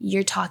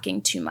 you're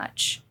talking too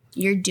much.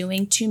 You're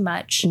doing too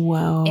much.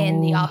 Wow.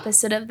 And the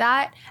opposite of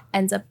that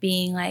ends up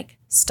being like,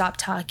 stop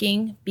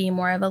talking, be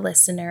more of a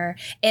listener.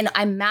 And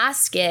I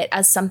mask it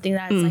as something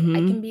that's like,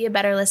 I can be a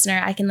better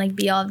listener. I can like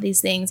be all of these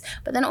things.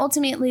 But then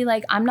ultimately,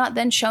 like, I'm not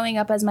then showing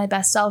up as my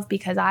best self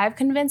because I've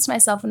convinced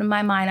myself in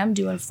my mind I'm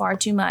doing far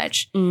too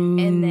much.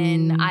 And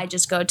then I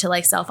just go to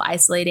like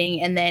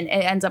self-isolating, and then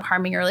it ends up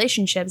harming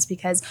relationships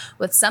because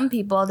with some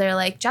people, they're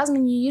like,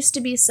 Jasmine, you used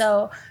to be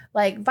so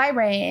like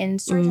vibrant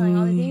and storytelling,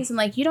 all the things. And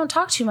like, you don't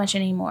talk too much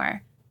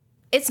anymore.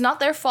 It's not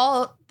their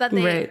fault that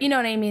they, you know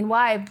what I mean?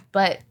 Why?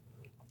 But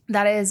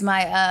that is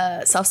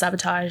my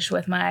self-sabotage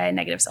with my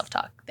negative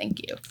self-talk. Thank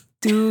you.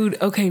 Dude,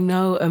 okay,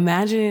 no,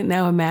 imagine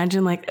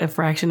like a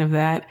fraction of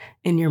that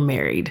and you're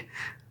married.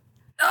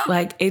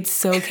 Like, it's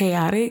so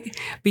chaotic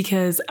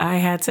because I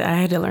had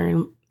to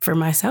learn for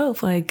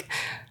myself. Like,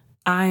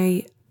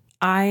 I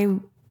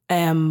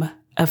am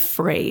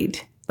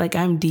afraid, like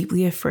I'm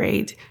deeply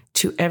afraid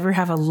to ever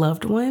have a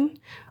loved one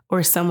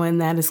or someone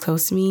that is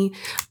close to me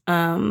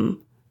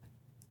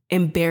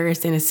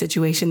embarrassed in a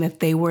situation that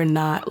they were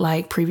not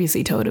like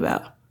previously told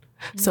about.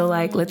 So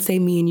like, let's say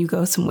me and you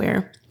go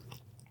somewhere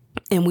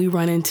and we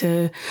run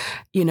into,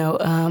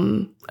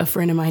 a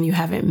friend of mine you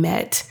haven't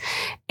met,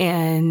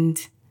 and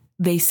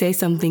they say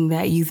something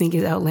that you think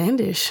is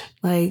outlandish,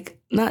 like,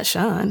 not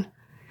Shon.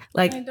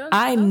 Like,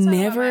 I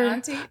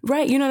never,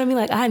 right. You know what I mean?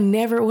 Like, I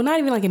never, well, not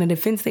even like in a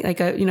defense thing, like,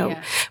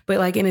 but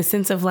like in a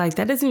sense of like,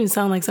 that doesn't even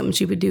sound like something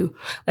she would do.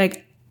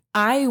 Like,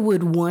 I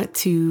would want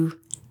to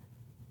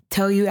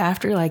tell you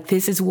after, like,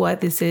 this is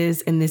what this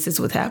is and this is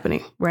what's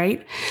happening,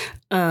 right?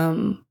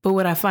 But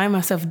what I find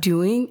myself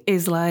doing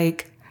is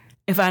like,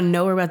 if I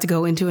know we're about to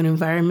go into an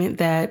environment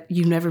that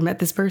you've never met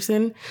this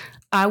person,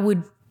 I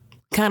would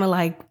kind of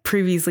like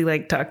previously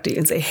like talk to you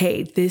and say,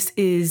 hey, this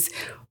is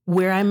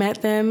where I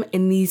met them,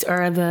 and this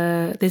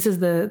is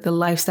the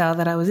lifestyle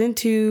that I was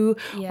into,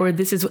 or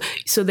this is,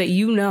 so that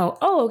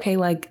oh, okay,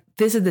 like,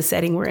 this is the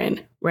setting we're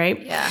in,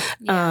 right?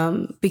 Yeah.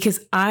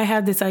 Because I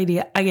have this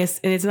idea, I guess,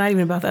 and it's not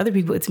even about the other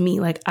people, it's me.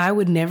 Like, I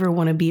would never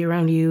want to be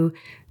around you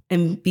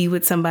and be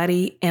with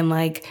somebody and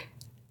like,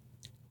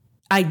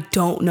 I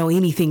don't know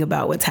anything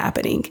about what's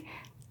happening.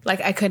 Like,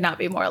 I could not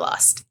be more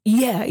lost.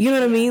 Yeah, you know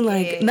what I mean?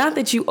 Like, not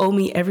that you owe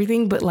me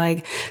everything, but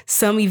like,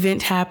 some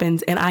event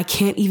happens and I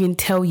can't even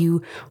tell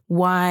you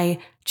why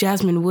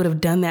Jasmine would have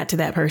done that to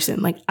that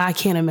person. Like, I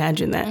can't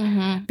imagine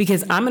that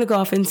because I'm going to go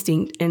off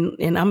instinct and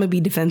I'm going to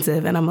be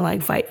defensive and I'm going to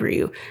like fight for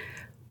you.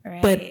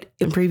 Right.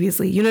 But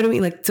previously, you know what I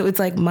mean? Like, so it's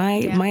like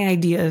my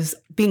idea is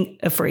being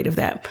afraid of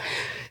that.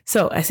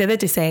 So I said that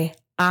to say,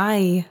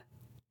 I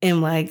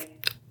am like,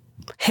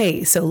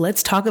 hey, so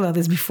let's talk about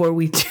this before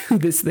we do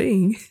this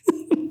thing.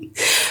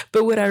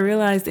 But what I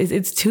realized is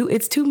it's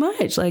too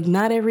much. Like,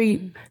 not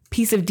every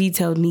piece of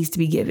detail needs to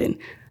be given.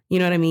 You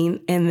know what I mean?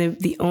 And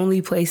the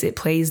only place it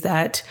plays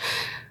that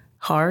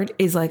hard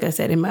is, like I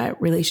said, in my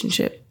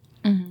relationship.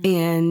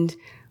 And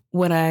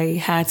what I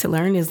had to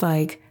learn is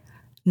like,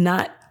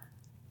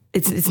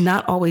 it's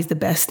not always the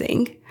best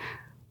thing.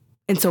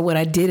 And so what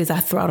I did is I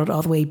throttled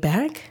all the way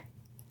back.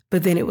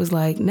 But then it was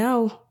like,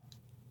 no,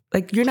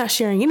 like, you're not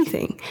sharing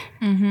anything.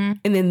 And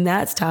then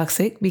that's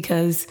toxic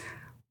because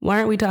why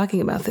aren't we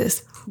talking about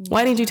this?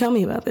 Why didn't you tell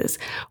me about this?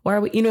 Why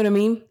are we, you know what I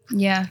mean?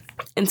 Yeah.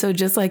 And so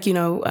just like,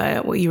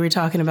 what you were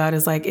talking about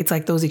is like, it's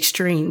like those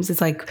extremes.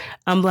 It's like,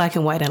 I'm black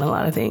and white on a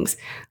lot of things.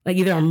 Like,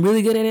 either I'm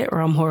really good at it or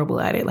I'm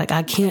horrible at it. Like,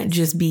 I can't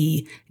just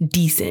be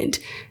decent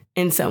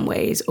in some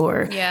ways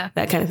or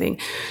that kind of thing.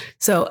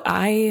 So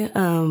I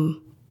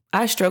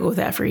struggled with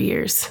that for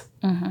years.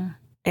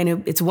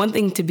 And it's one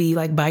thing to be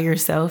like by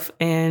yourself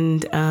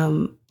and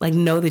like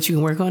know that you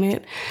can work on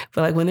it.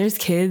 But like when there's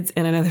kids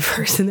and another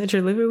person that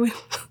you're living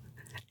with,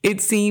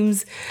 it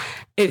seems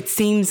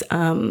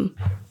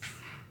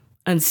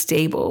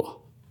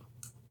unstable.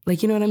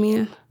 Like, you know what I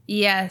mean?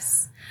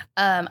 Yes.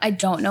 I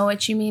don't know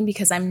what you mean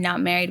because I'm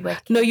not married with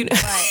kids. No, you know.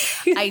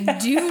 But I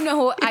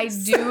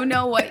do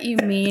know what you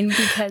mean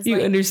because you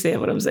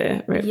understand what I'm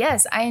saying, right?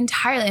 Yes, I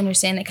entirely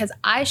understand it because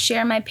I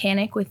share my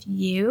panic with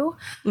you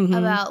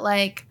about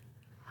like,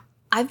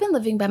 I've been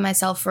living by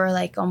myself for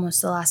like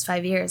almost the last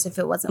 5 years if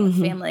it wasn't with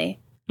family.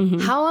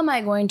 How am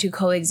I going to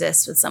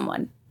coexist with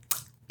someone?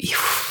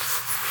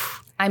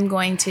 I'm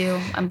believing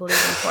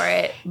for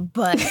it,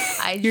 but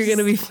you're going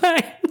to be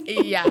fine.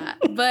 Yeah.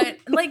 But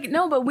like,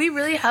 no, but we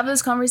really have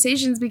those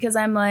conversations because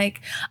I'm like,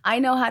 I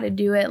know how to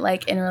do it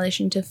like in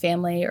relation to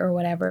family or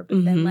whatever.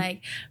 But then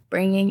like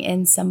bringing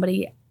in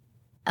somebody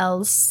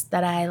else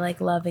that I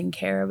like love and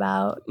care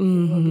about will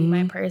be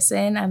my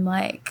person. I'm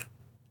like,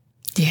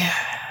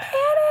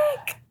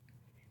 panic.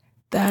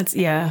 That's,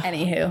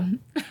 Anywho.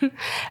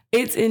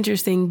 It's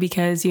interesting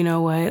because you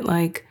know what,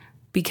 like,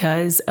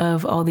 because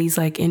of all these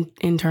like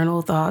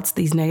internal thoughts,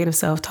 these negative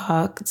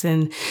self-talks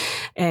and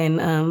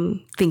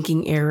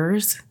thinking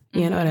errors,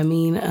 you know what I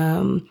mean?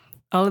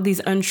 All of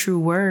these untrue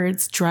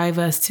words drive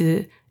us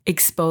to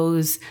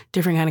expose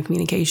different kind of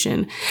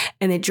communication.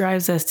 And it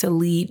drives us to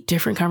lead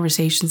different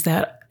conversations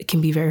that can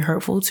be very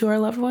hurtful to our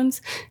loved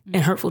ones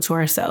and hurtful to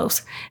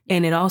ourselves.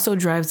 And it also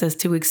drives us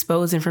to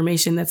expose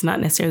information that's not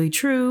necessarily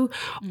true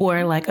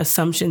or like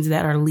assumptions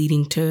that are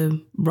leading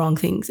to wrong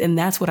things. And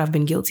that's what I've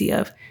been guilty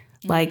of.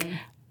 Like,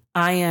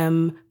 I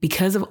am,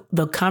 because of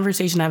the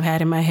conversation I've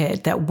had in my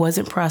head that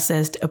wasn't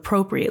processed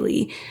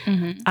appropriately,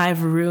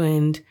 I've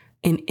ruined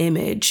an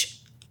image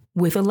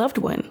with a loved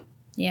one.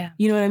 Yeah.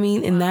 You know what I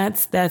mean? And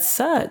that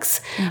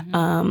sucks.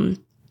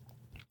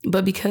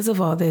 But because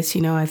of all this,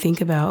 I think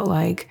about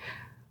like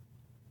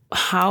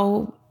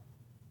how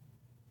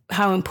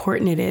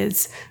important it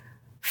is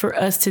for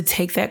us to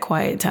take that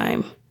quiet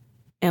time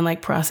and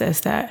like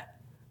process that.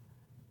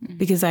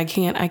 Because I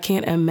can't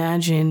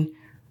imagine.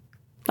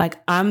 Like,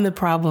 I'm the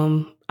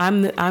problem.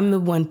 I'm the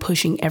one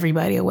pushing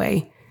everybody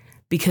away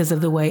because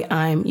of the way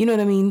I'm, you know what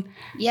I mean?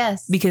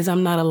 Yes. Because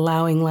I'm not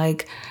allowing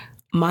like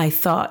my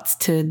thoughts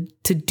to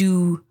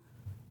do,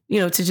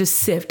 to just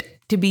sift,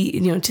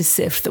 to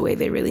sift the way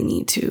they really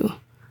need to.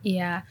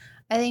 Yeah.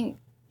 I think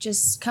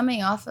just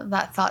coming off of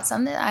that thought,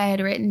 something that I had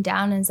written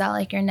down is that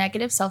like your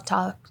negative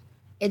self-talk,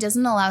 it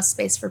doesn't allow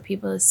space for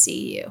people to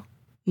see you.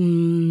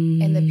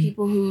 And the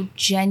people who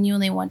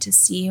genuinely want to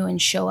see you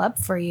and show up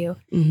for you.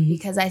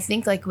 Because I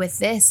think like with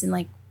this and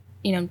like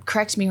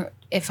correct me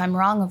if I'm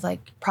wrong of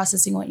like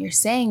processing what you're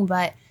saying,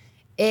 but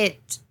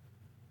it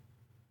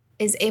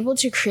is able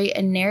to create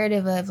a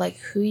narrative of like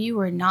who you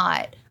are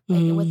not.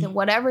 Like with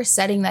whatever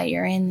setting that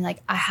you're in, like,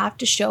 I have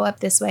to show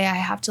up this way. I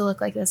have to look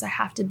like this. I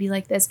have to be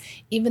like this,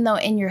 even though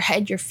in your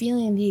head, you're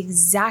feeling the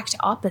exact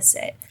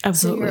opposite.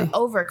 Absolutely. So you're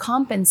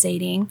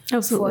overcompensating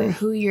for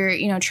who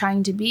you're,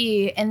 trying to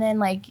be. And then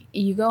like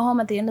you go home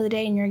at the end of the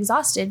day and you're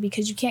exhausted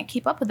because you can't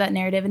keep up with that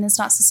narrative and it's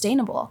not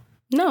sustainable.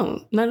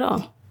 No, not at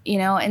all.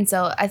 And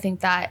so I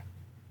think that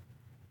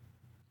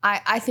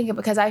I think it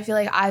because I feel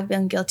like I've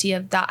been guilty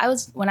of that.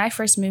 When I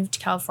first moved to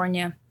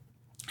California,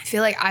 I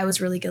feel like I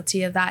was really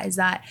guilty of that, is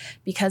that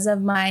because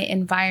of my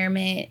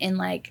environment and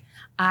like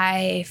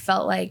I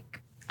felt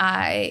like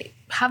I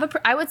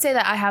would say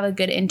that I have a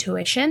good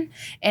intuition.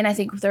 And I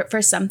think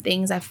for some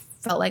things I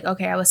felt like,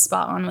 okay, I was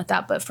spot on with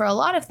that. But for a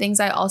lot of things,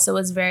 I also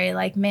was very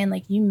like, man,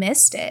 like you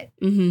missed it.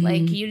 Mm-hmm.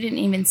 Like you didn't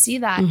even see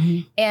that.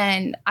 Mm-hmm.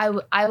 And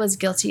I was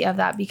guilty of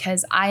that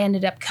because I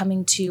ended up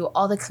coming to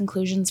all the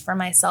conclusions for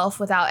myself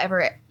without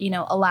ever,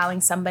 allowing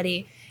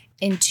somebody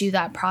into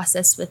that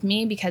process with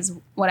me, because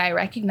what I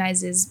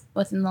recognize is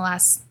within the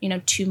last,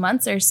 2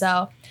 months or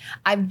so,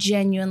 I've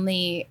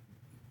genuinely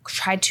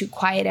tried to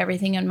quiet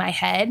everything in my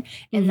head.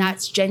 And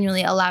that's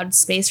genuinely allowed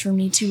space for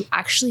me to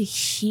actually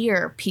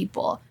hear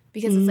people,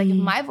 because it's like, if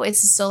my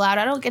voice is so loud,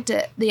 I don't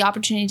get the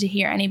opportunity to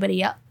hear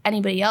anybody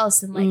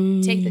else and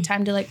like take the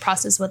time to like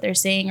process what they're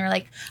saying or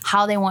like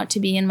how they want to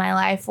be in my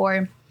life,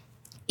 or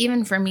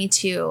even for me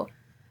to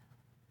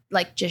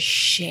like just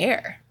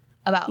share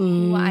about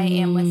who I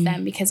am with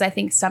them. Because I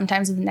think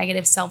sometimes with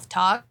negative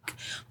self-talk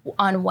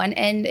on one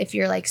end, if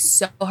you're like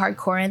so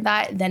hardcore in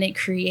that, then it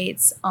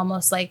creates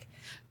almost like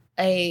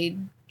a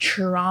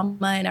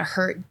trauma and a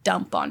hurt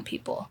dump on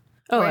people.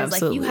 Oh, whereas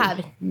absolutely. like you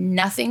have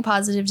nothing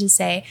positive to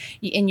say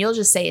and you'll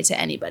just say it to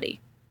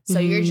anybody. So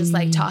you're just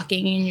like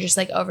talking and you're just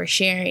like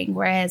oversharing.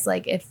 Whereas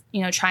like if,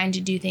 trying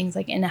to do things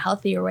like in a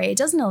healthier way, it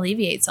doesn't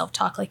alleviate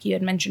self-talk like you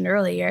had mentioned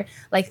earlier.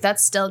 Like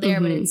that's still there,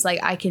 but it's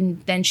like I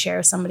can then share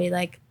with somebody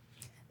like,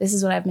 this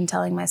is what I've been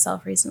telling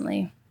myself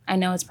recently. I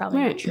know it's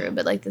probably not true,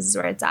 but like this is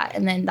where it's at.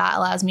 And then that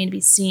allows me to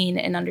be seen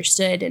and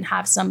understood and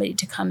have somebody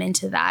to come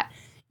into that,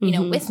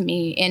 with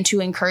me and to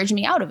encourage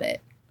me out of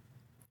it.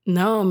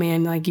 No,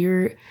 man, like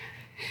you're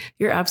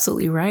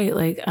absolutely right.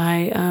 Like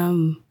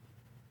I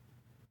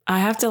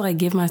have to like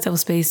give myself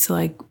space to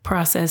like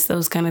process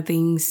those kind of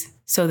things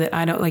so that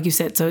I don't, like you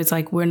said, so it's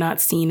like we're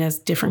not seen as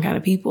different kind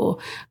of people,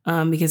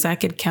 because I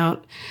could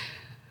count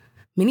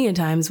many a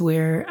times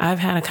where I've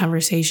had a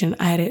conversation,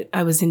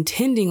 I was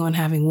intending on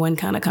having one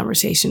kind of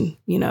conversation,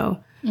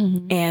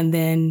 and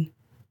then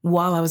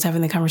while I was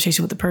having the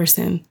conversation with the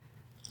person,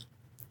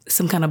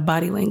 some kind of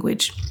body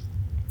language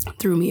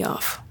threw me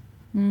off.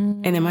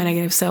 And then my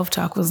negative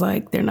self-talk was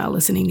like, they're not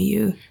listening to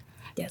you.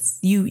 Yes.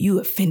 You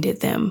offended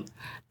them.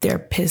 They're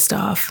pissed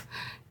off.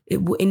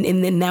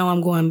 And then now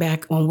I'm going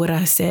back on what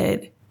I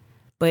said,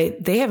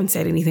 but they haven't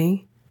said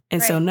anything.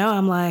 And so now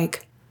I'm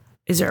like,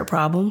 is there a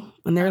problem?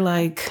 And they're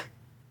like,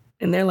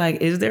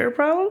 is there a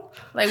problem?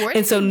 Like, where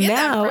and so did you get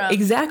now, that from?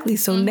 exactly.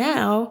 So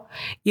now,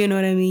 you know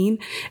what I mean?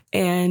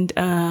 And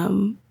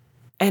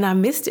I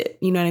missed it.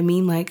 You know what I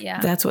mean? Like,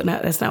 that's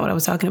not what I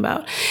was talking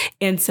about.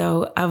 And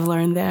so I've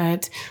learned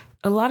that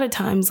a lot of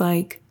times,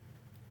 like,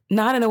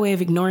 not in a way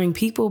of ignoring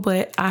people,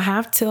 but I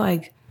have to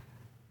like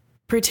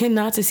pretend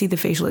not to see the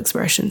facial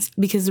expressions,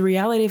 because the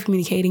reality of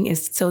communicating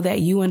is so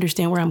that you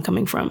understand where I'm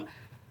coming from.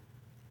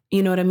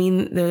 You know what I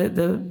mean?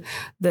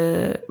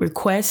 The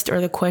request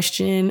or the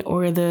question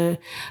or the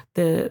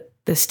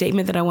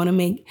statement that I want to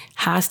make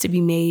has to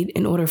be made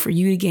in order for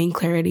you to gain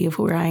clarity of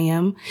where I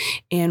am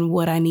and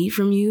what I need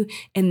from you.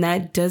 And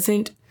that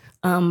doesn't,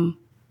 you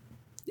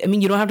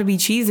don't have to be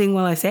cheesing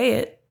while I say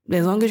it,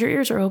 as long as your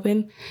ears are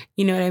open.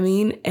 You know what I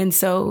mean? And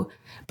so,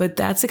 but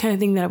that's the kind of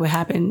thing that would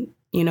happen.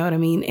 You know what I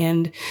mean?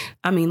 And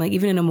I mean, like,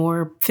 even in a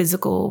more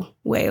physical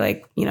way,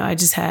 like, I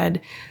just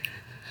had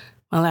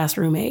my last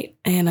roommate,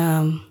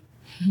 and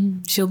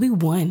she'll be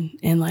 1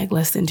 in like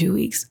less than 2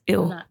 weeks.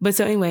 Ill. But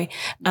so anyway,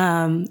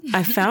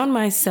 I found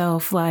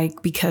myself,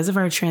 like, because of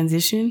our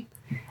transition,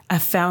 I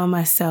found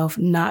myself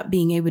not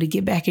being able to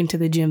get back into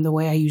the gym the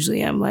way I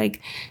usually am.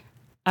 Like,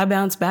 I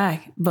bounced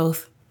back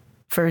both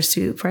first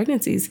 2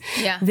 pregnancies.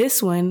 Yeah.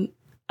 This one,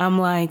 I'm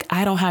like,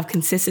 I don't have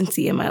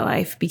consistency in my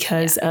life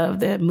because of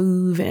the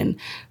move and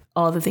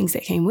all the things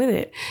that came with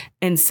it.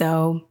 And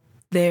so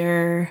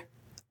there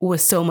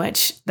was so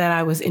much that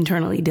I was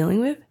internally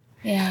dealing with.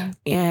 Yeah.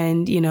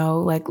 And,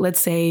 like,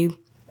 let's say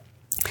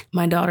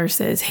my daughter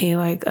says, hey,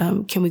 like,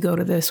 can we go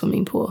to the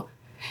swimming pool?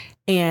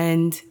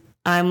 And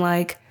I'm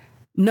like,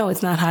 no,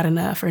 it's not hot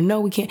enough, or no,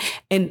 we can't.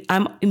 And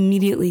I'm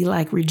immediately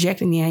like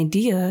rejecting the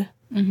idea.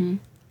 Mm-hmm.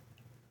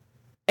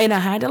 And I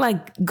had to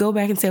like go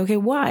back and say, okay,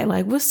 why?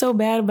 Like, what's so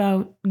bad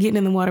about getting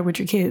in the water with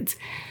your kids?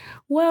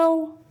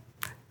 Well,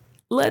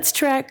 let's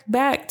track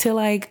back to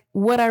like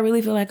what I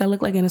really feel like I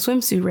look like in a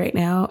swimsuit right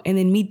now. And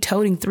then me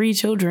toting 3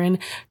 children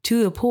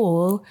to the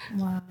pool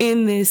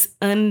in this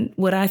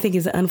what I think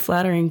is an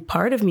unflattering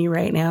part of me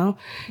right now.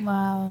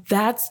 Wow.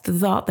 That's the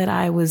thought that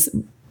I was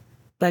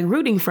like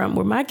rooting from,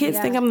 where my kids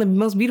think I'm the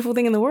most beautiful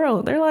thing in the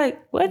world. They're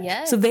like, what?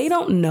 Yes. So they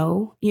don't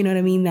know, you know what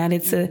I mean? That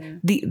it's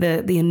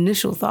the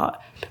initial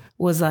thought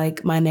was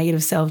like my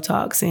negative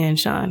self-talk saying,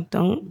 Shon,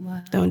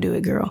 don't do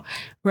it, girl.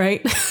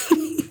 Right.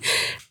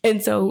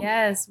 And so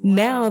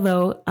now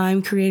though,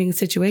 I'm creating a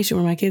situation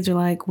where my kids are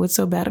like, what's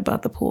so bad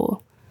about the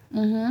pool?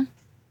 Mm-hmm.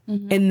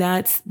 Mm-hmm. And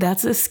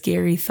that's a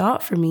scary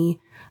thought for me.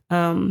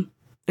 And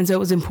so it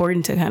was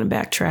important to kind of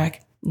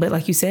backtrack. But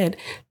like you said,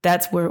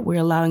 that's where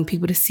we're allowing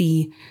people to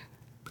see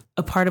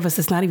a part of us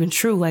that's not even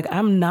true. Like,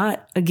 I'm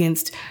not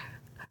against,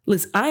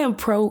 listen, I am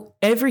pro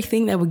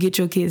everything that would get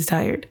your kids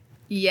tired.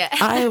 Yeah.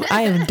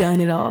 I have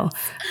done it all.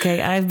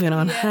 Okay. I've been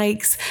on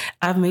hikes.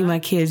 I've made my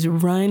kids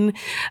run.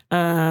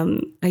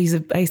 I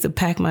used to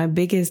pack my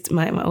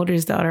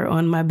oldest daughter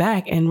on my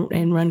back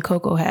and run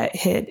Cocoa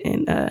Head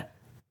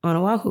on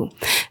Oahu.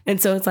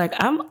 And so it's like,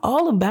 I'm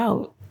all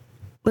about,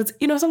 so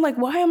I'm like,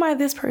 why am I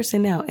this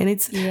person now? And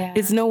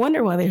it's no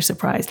wonder why they're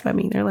surprised by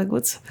me. They're like,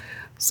 what's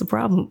the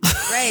problem?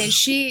 Right.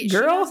 She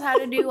knows how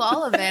to do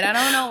all of it. I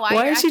don't know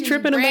why is she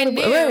tripping about it?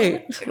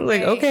 Right.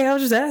 Like, okay, I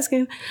was just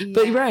asking. Yeah.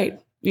 But right.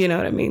 You know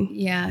what I mean?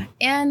 Yeah.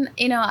 And,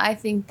 I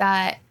think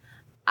that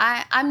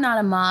I'm not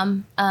a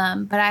mom,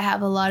 but I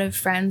have a lot of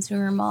friends who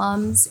are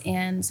moms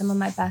and some of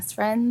my best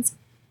friends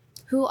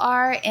who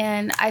are.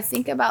 And I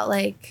think about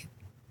like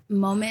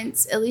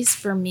moments, at least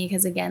for me,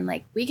 because again,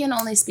 like we can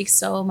only speak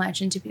so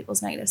much into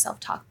people's negative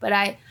self-talk. But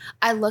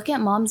I look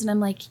at moms and I'm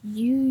like,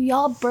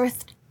 y'all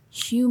birthed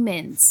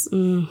humans.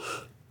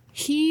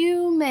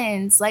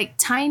 Humans, like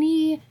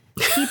tiny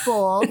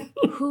people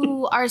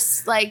who are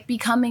like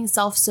becoming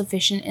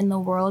self-sufficient in the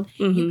world.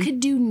 You could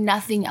do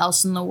nothing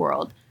else in the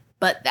world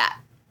but that.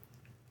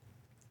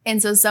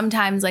 And so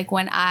sometimes like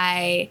when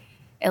at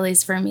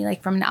least for me,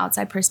 like from an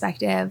outside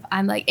perspective,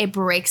 I'm like, it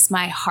breaks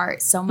my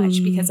heart so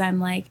much because I'm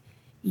like,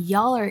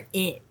 y'all are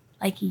it.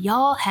 Like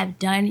y'all have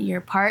done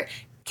your part.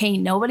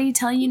 Can't nobody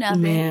tell you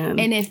nothing. Man.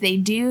 And if they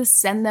do,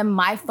 send them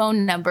my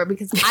phone number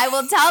because I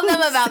will tell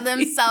them about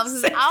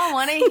themselves. I don't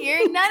want to hear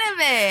none of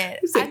it.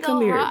 I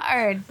go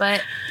hard.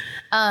 But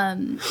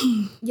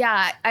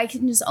I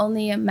can just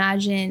only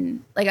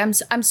imagine. Like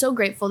I'm so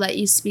grateful that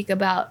you speak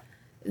about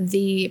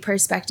the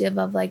perspective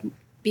of like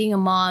being a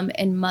mom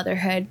and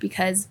motherhood,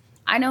 because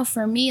I know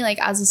for me, like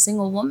as a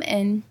single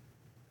woman,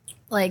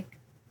 like,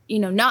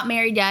 not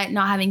married yet,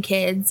 not having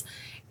kids,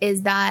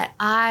 is that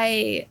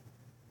I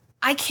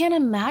can't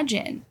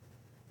imagine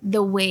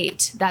the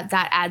weight that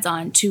adds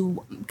on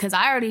to, because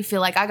I already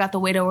feel like I got the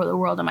weight over the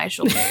world on my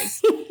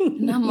shoulders.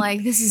 And I'm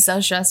like, this is so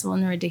stressful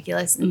and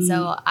ridiculous. And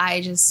so I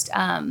just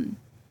want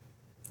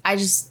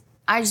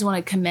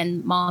to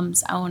commend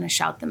moms. I want to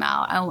shout them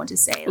out. I want to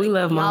say, we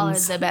love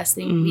moms. Y'all are the best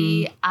thing.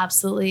 We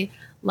absolutely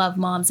love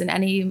moms, and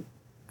any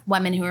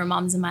women who are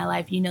moms in my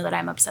life, you know that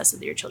I'm obsessed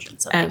with your children.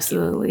 So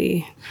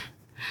absolutely.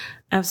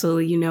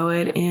 Absolutely, you know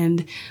it.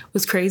 And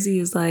what's crazy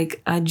is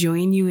like I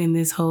join you in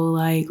this whole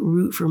like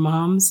root for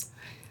moms,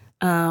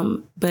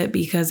 but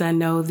because I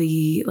know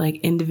the like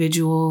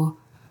individual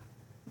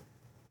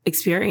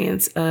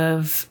experience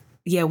of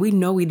we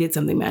know we did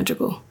something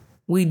magical,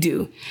 we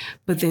do,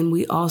 but then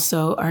we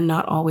also are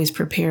not always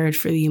prepared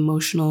for the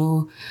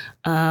emotional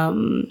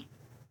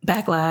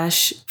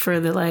backlash, for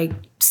the like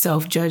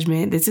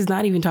self-judgment. This is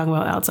not even talking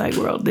about outside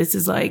world. This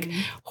is like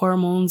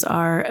hormones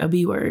are a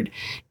B word,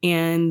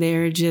 and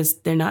they're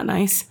not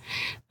nice.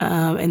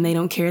 And they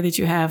don't care that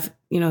you have,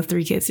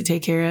 3 kids to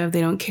take care of.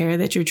 They don't care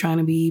that you're trying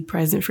to be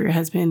present for your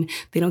husband.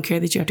 They don't care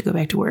that you have to go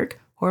back to work.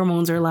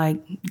 Hormones are like,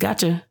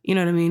 gotcha. You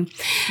know what I mean?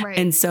 Right.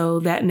 And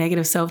so that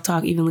negative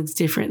self-talk even looks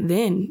different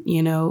then,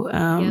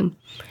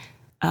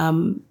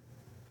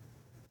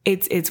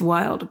 it's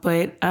wild,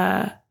 but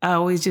I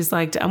always just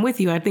I'm with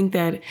you. I think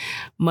that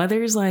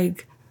mothers,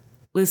 like,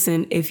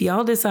 listen, if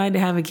y'all decide to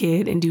have a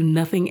kid and do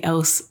nothing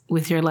else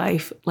with your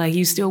life, like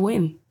you still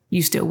win.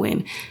 You still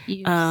win.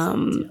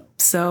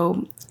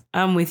 So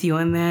I'm with you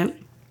on that.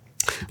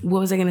 What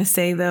was I going to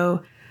say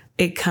though?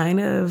 It kind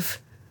of,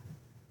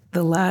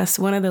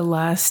 one of the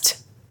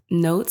last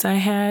notes I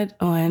had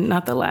on,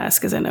 not the last,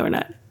 cause I know we're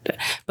not,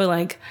 but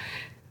like,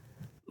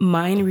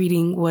 mind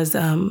reading was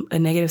a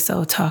negative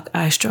self-talk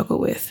I struggle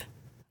with.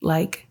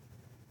 Like,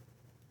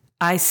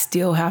 I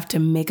still have to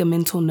make a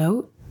mental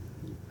note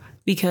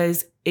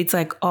because it's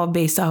like all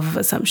based off of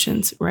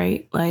assumptions,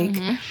 right? Like,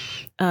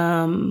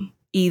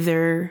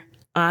 either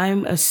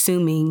I'm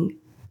assuming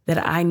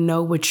that I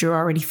know what you're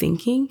already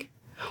thinking,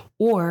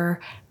 or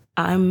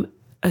I'm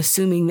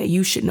assuming that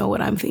you should know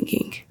what I'm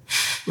thinking,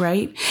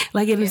 right?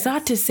 Like, it's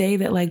not to say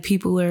that like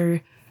people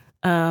are,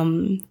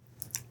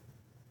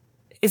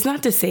 it's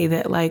not to say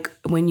that like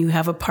when you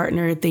have a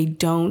partner, they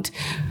don't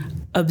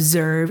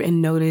observe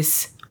and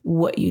notice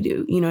what you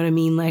do. You know what I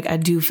mean? Like, I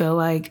do feel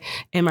like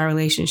in my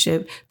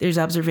relationship, there's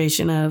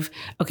observation of,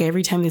 okay,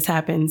 every time this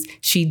happens,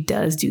 she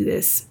does do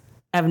this.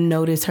 I've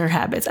noticed her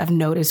habits. I've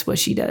noticed what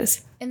she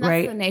does. And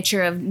that's the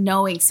nature of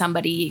knowing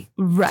somebody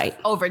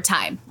over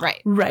time.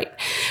 Right.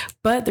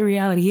 But the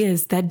reality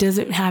is that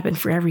doesn't happen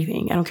for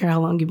everything. I don't care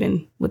how long you've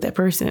been with that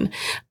person.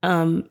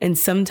 And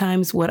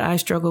sometimes what I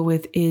struggle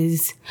with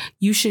is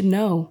you should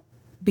know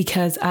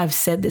because I've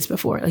said this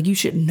before. Like, you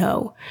should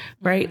know,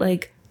 right?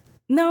 Like,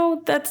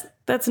 no,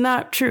 that's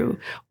not true.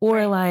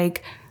 Or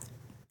like,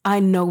 I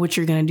know what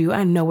you're going to do.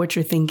 I know what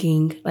you're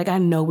thinking. Like, I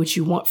know what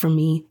you want from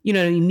me. You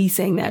know what I mean? Me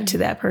saying that to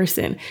that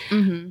person,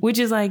 which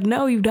is like,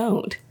 no, you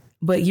don't.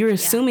 But you're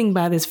assuming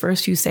by this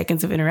first few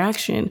seconds of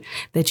interaction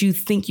that you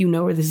think you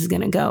know where this is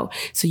going to go.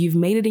 So you've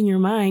made it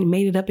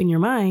up in your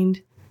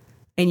mind,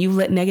 and you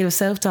let negative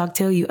self-talk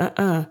tell you,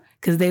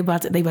 because they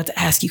about to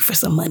ask you for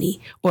some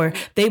money, or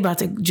they about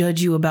to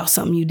judge you about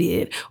something you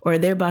did, or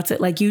they're about to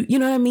like you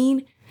know what I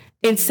mean?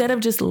 Instead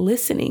of just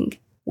listening.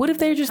 What if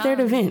they're just there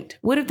to vent?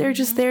 What if they're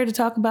just there to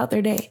talk about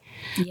their day?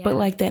 Yeah. But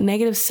like that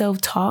negative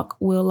self-talk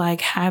will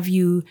like have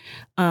you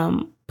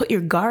put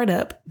your guard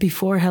up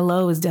before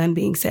hello is done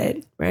being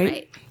said,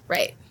 right?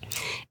 Right.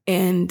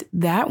 And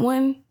that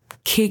one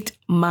kicked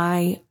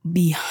my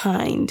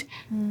behind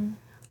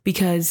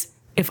because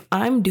if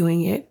I'm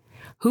doing it,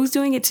 who's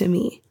doing it to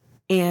me?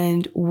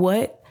 And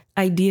what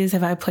ideas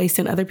have I placed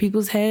in other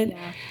people's head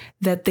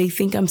that they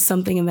think I'm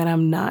something and that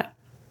I'm not?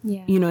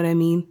 Yeah. You know what I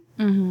mean?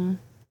 Mm-hmm.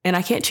 And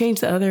I can't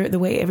change the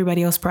way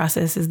everybody else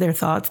processes their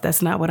thoughts.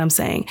 That's not what I'm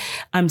saying.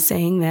 I'm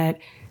saying that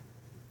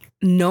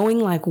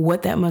knowing like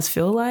what that must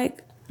feel like,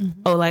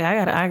 like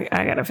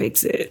I gotta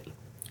fix it.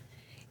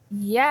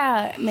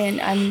 Yeah,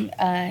 man,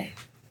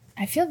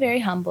 I feel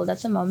very humbled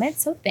at the moment,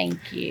 so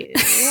thank you.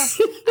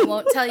 I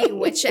won't tell you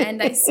which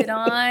end I sit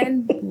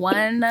on,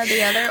 one or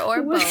the other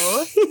or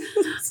both.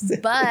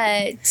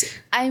 But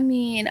I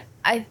mean,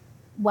 I'm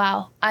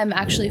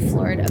actually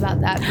floored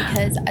about that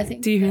because I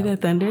think. Do you hear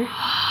that thunder?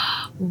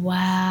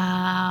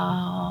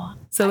 Wow.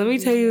 So let me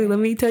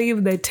tell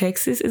you that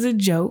Texas is a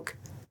joke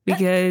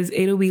because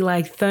it'll be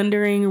like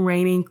thundering,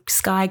 raining,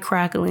 sky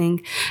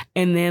crackling,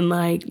 and then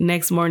like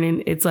next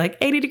morning it's like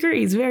 80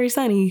 degrees, very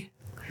sunny.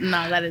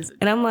 No, that is.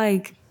 And I'm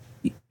like,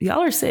 y'all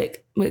are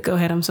sick. But go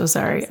ahead. I'm so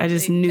sorry. I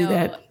just knew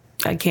that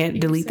I can't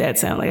delete that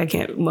sound. Like I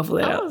can't muffle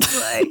it out. I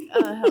was like,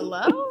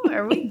 hello?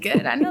 Are we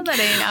good? I know that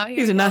ain't out here.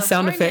 These are not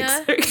sound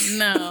effects.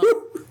 No.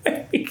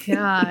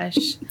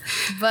 Gosh.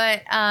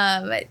 But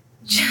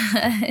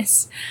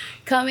just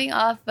coming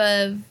off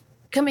of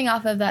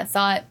that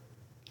thought,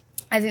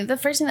 I think the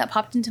first thing that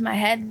popped into my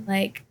head,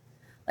 like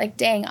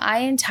dang, I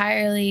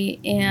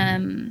entirely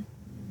am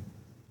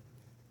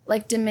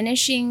like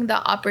diminishing the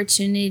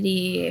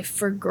opportunity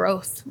for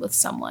growth with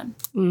someone.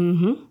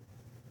 Mm-hmm.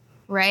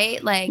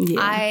 Right? Like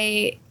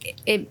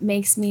it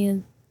makes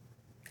me,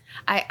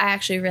 I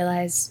actually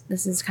realized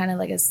this is kind of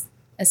like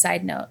a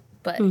side note,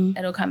 but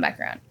it'll come back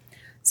around.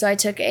 So I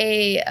took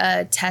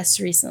a test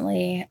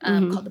recently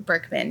called the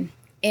Berkman.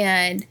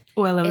 And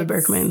I love the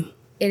Berkman.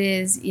 It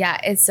is,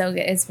 it's so good.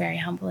 It's very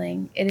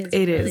humbling. It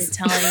is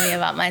telling me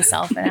about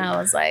myself. And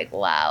I was like,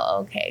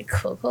 wow, okay,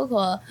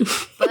 cool.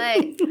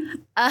 But,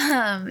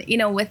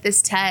 with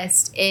this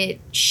test,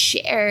 it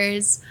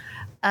shares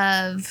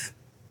of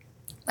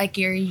like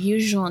your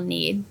usual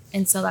need.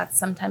 And so that's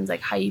sometimes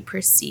like how you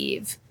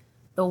perceive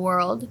the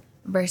world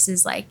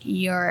versus like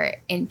your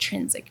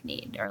intrinsic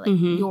need or like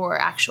your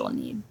actual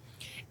need.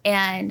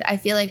 And I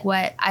feel like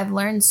what I've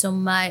learned so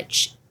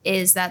much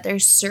is that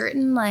there's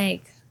certain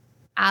like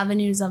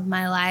avenues of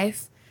my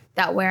life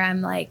that where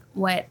I'm like,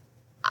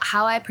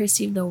 how I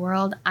perceive the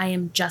world, I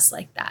am just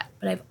like that.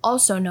 But I've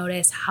also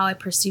noticed how I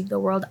perceive the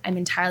world, I'm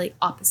entirely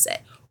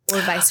opposite or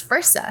vice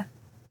versa.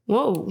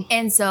 Whoa.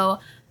 And so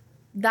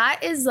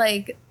that is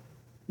like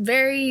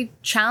very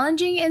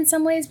challenging in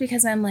some ways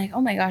because I'm like,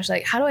 oh my gosh,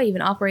 like how do I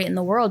even operate in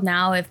the world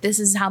now if this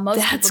is how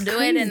most people do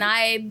it and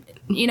I,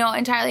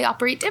 entirely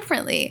operate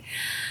differently.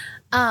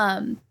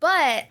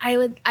 But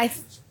I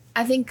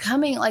think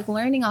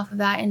learning off of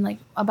that and like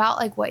about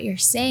like what you're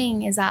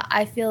saying is that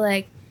I feel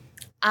like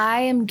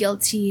I am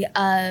guilty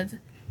of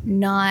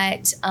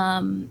not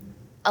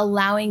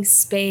allowing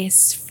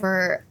space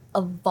for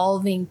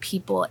evolving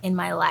people in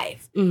my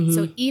life. Mm-hmm.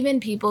 So even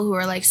people who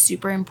are like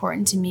super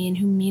important to me and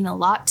who mean a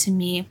lot to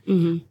me,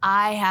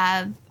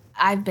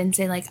 I've been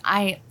saying like,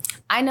 I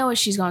know what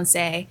she's going to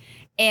say.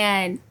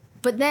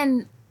 But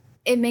then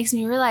it makes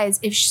me realize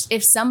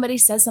if somebody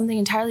says something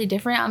entirely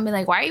different, I'm be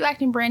like, why are you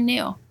acting brand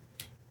new?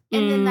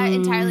 And then that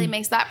entirely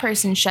makes that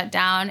person shut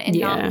down and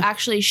not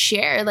actually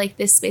share like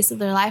this space of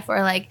their life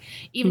or like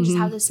even just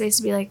have the space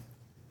to be like,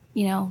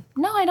 no,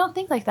 I don't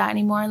think like that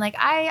anymore. And like,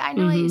 I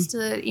know I used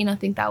to,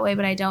 think that way,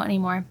 but I don't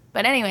anymore.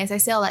 But anyways, I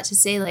say all that to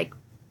say like,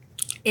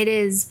 it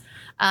is,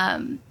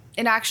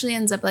 it actually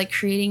ends up like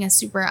creating a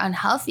super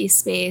unhealthy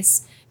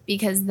space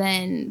because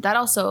then that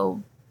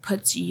also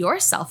puts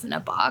yourself in a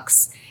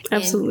box.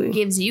 Absolutely. And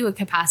gives you a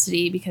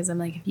capacity because I'm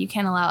like, if you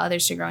can't allow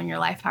others to grow in your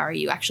life, how are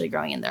you actually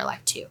growing in their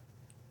life too?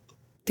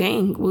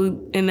 Dang. Well,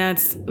 and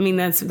that's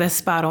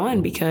spot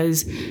on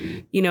because,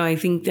 I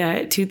think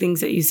that two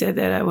things that you said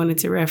that I wanted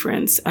to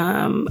reference,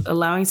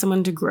 allowing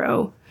someone to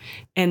grow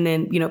and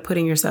then,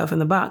 putting yourself in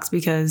the box,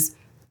 because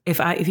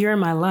if you're in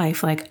my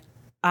life, like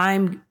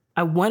I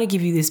want to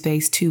give you this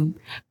space to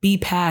be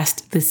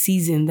past the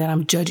season that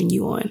I'm judging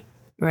you on.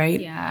 Right.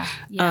 Yeah.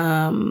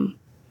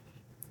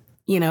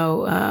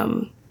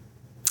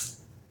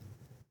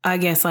 I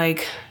guess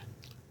like,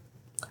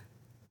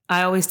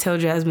 I always tell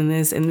Jasmine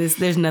this, and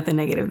there's nothing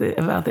negative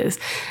about this.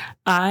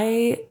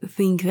 I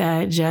think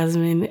that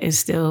Jasmine is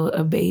still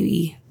a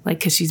baby, like,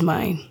 because she's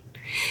mine.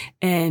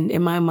 And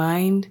in my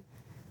mind,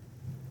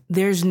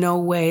 there's no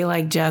way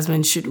like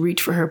Jasmine should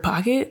reach for her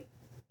pocket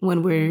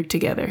when we're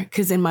together.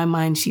 Because in my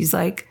mind, she's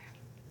like,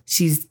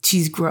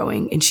 she's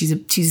growing and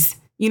she's,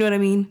 you know what I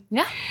mean?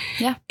 Yeah.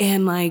 Yeah.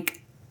 And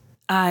like,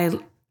 I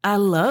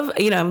love,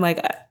 I'm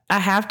like, I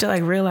have to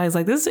like realize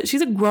like this,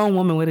 she's a grown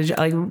woman with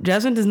like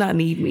Jasmine does not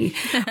need me,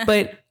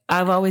 but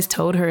I've always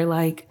told her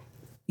like,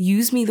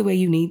 use me the way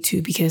you need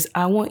to, because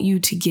I want you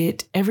to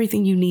get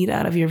everything you need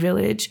out of your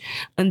village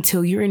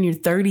until you're in your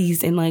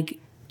 30s and like,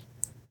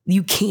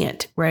 you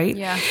can't, right?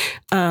 Yeah.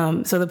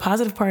 So the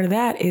positive part of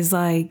that is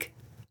like,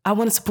 I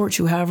want to support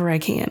you however I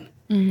can.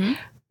 Mm-hmm.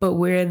 But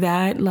where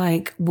that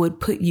like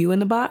would put you in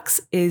the box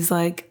is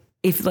like,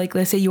 if like,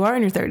 let's say you are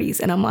in your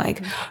 30s and I'm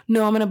like,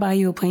 no, I'm going to buy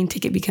you a plane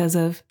ticket because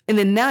of, and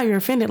then now you're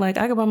offended. Like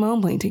I could buy my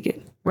own plane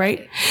ticket.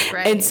 Right.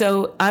 And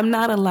so I'm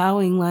not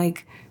allowing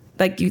like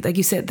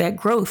you said, that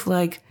growth,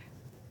 like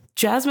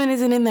Jasmine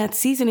isn't in that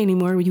season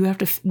anymore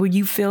where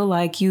you feel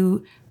like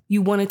you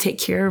want to take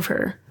care of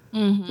her.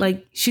 Mm-hmm.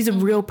 Like she's a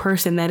real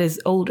person that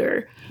is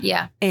older.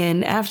 Yeah.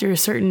 And after a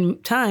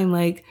certain time,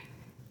 like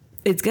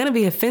it's going to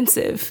be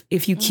offensive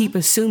if you keep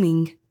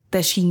assuming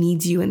that she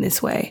needs you in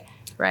this way.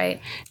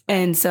 Right.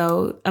 And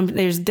so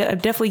there's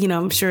definitely,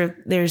 I'm sure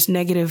there's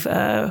negative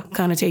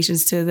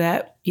connotations to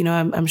that.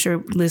 I'm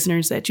sure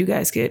listeners that you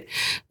guys could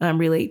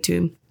relate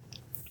to.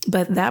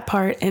 But that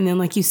part, and then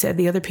like you said,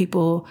 the other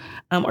people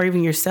or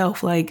even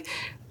yourself, like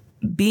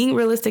being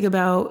realistic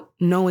about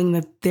knowing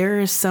that there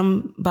is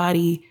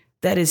somebody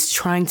that is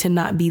trying to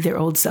not be their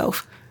old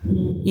self.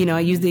 I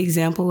use the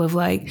example of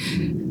like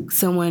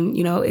someone,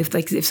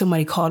 if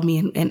somebody called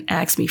me and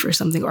asked me for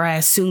something, or I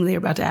assume they're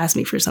about to ask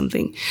me for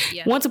something.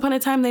 Yeah. Once upon a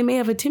time, they may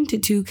have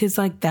attempted to, because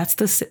like that's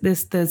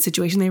the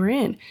situation they were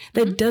in.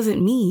 That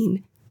doesn't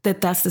mean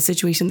that that's the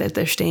situation that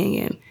they're staying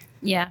in.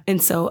 Yeah.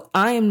 And so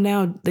I am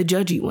now the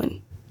judgy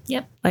one.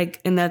 Yep. Like,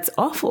 and that's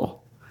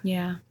awful.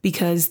 Yeah.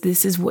 Because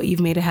this is what you've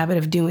made a habit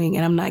of doing,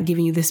 and I'm not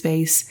giving you the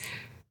space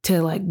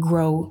to like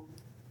grow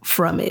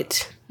from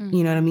it. Mm-hmm.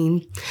 You know what I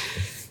mean?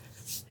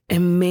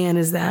 And man,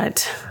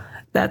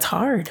 that's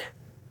hard.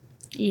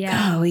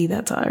 Yeah. Golly,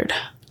 that's hard.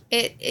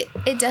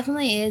 It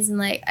definitely is. And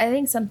like, I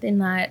think something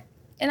that,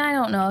 and I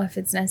don't know if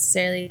it's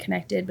necessarily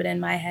connected, but in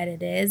my head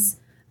it is,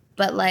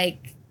 but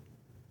like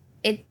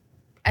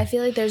I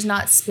feel like there's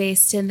not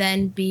space to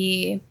then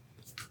be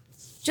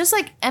just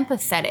like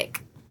empathetic.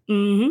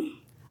 Mm-hmm.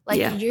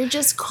 Like you're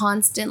just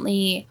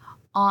constantly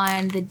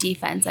on the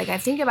defense. Like I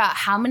think about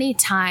how many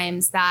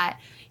times that,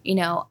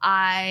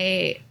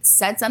 I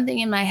said something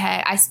in my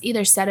head. I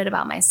either said it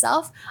about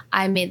myself,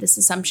 I made this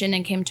assumption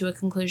and came to a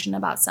conclusion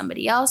about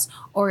somebody else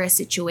or a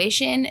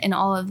situation and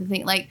all of the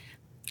things. Like,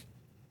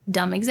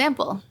 dumb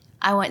example.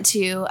 I went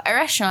to a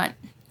restaurant,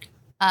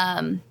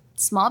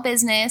 small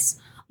business,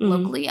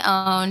 locally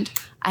owned.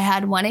 I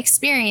had one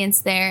experience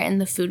there and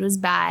the food was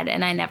bad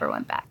and I never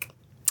went back.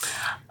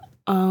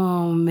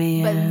 Oh,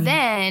 man. But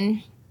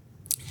then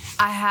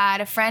I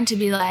had a friend to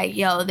be like,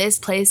 yo, this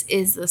place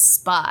is the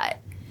spot.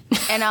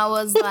 And I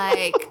was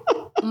like,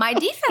 my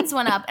defense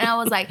went up and I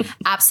was like,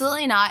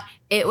 absolutely not.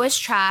 It was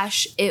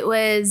trash. It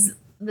was,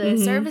 the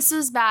service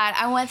was bad.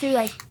 I went through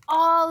like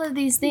all of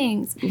these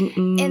things.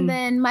 Mm-mm. And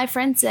then my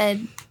friend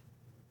said,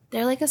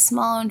 they're like a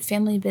small owned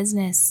family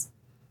business.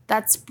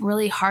 That's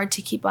really hard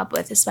to keep up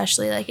with,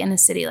 especially like in a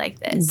city like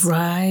this.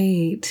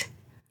 Right.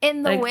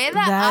 In the way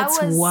that I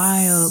was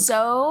wild.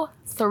 So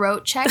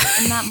throat checked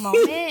in that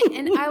moment.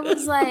 And I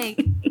was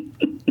like,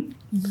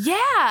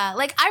 yeah,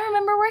 like I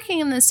remember working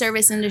in the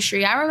service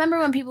industry. I remember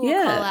when people would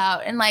call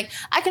out and like,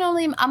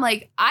 I'm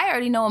like, I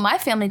already know what my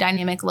family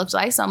dynamic looks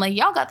like. So I'm like,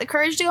 y'all got the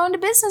courage to go into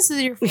business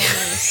with your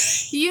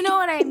family. You know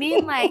what I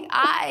mean? Like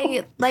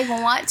I like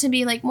want to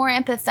be like more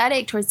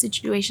empathetic towards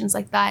situations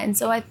like that. And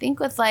so I think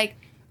with like,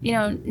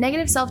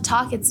 negative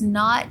self-talk, it's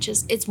not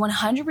just, it's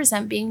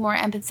 100% being more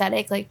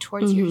empathetic like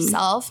towards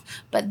yourself,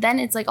 but then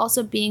it's like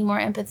also being more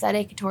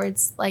empathetic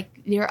towards like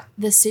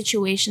the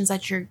situations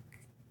that you're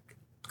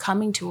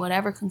coming to,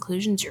 whatever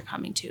conclusions you're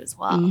coming to as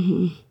well.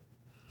 Mm-hmm.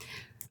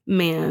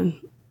 Man,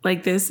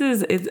 like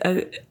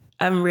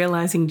I'm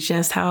realizing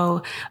just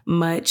how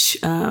much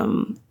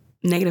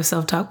negative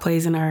self-talk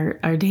plays in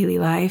our daily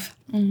life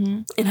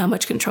and how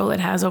much control it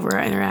has over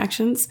our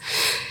interactions.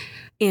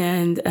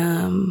 And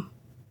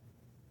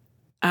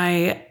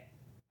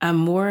I'm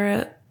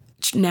more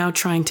now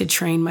trying to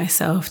train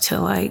myself to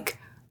like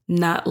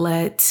not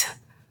let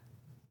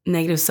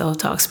negative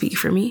self-talk speak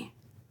for me.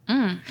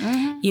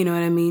 You know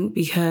what I mean?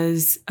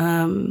 Because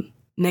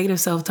negative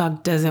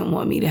self-talk doesn't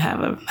want me to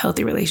have a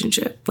healthy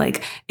relationship.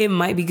 Like, it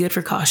might be good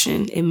for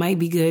caution. It might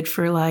be good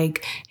for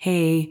like,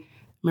 hey,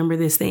 remember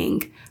this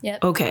thing.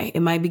 Yep. Okay. It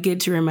might be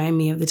good to remind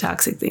me of the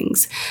toxic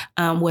things.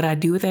 What I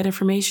do with that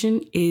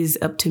information is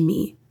up to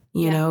me,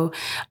 you know?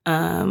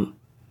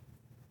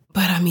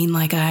 But I mean,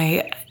 like,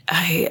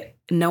 I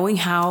knowing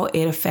how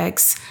it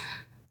affects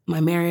my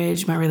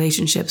marriage, my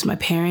relationships, my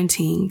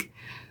parenting.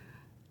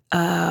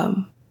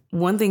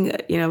 One thing,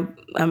 you know,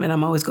 I mean,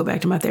 I'm always go back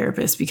to my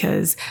therapist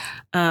because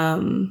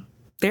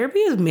therapy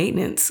is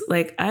maintenance.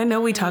 Like, I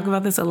know we talk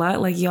about this a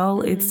lot. Like,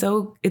 y'all, it's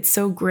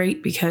so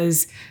great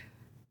because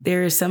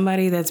there is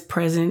somebody that's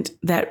present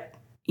that,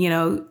 you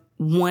know,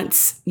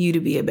 wants you to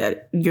be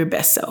your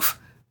best self.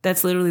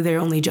 That's literally their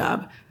only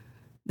job.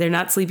 They're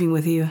not sleeping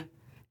with you.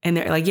 And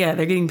they're like, yeah,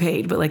 they're getting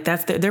paid, but like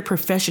that's their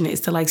profession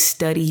is to like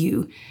study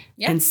you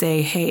and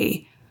say,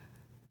 hey,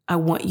 I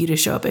want you to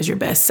show up as your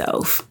best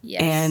self.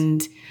 Yes.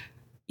 And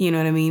you know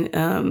what I mean?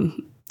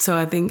 So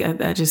I think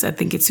I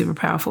think it's super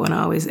powerful, and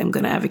I always am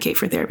going to advocate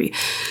for therapy.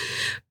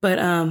 But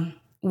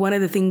one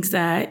of the things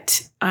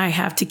that I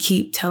have to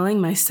keep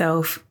telling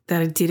myself that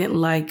I didn't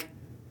like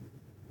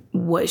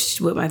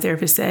what my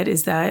therapist said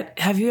is that,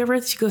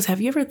 she goes,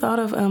 have you ever thought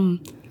of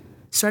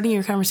starting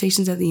your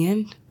conversations at the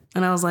end?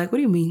 And I was like, what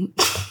do you mean?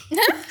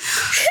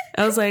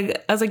 I was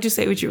like, just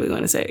say what you really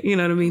want to say. You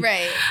know what I mean?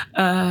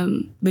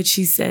 Right. But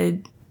she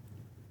said,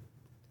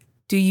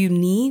 do you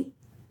need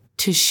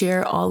to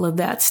share all of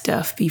that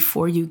stuff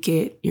before you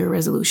get your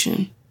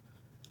resolution?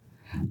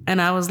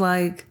 And I was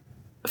like,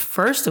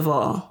 first of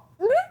all,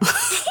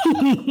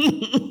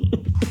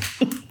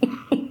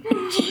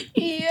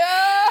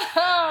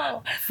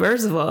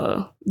 first of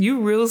all,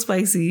 you real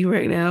spicy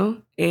right now.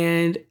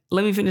 And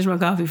let me finish my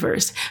coffee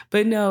first.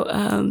 But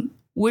no,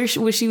 what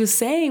she was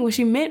saying, what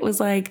she meant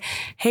was like,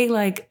 hey,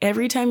 like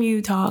every time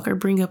you talk or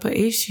bring up an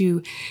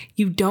issue,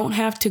 you don't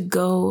have to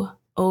go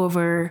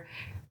over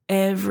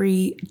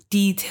every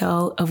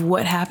detail of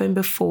what happened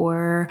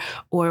before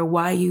or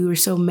why you were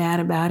so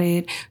mad about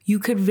it. You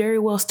could very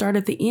well start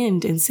at the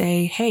end and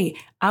say, hey,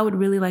 I would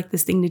really like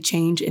this thing to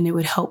change and it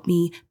would help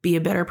me be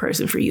a better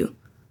person for you.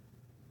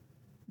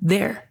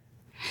 There.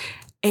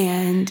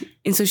 And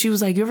so she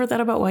was like, you ever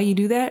thought about why you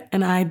do that?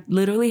 And I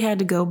literally had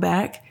to go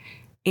back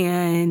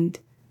and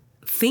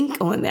think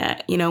on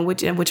that, you know,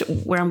 which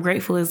where I'm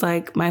grateful is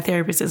like my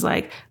therapist is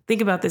like,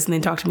 think about this and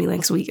then talk to me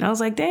next week. And I was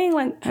like, dang,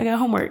 like I got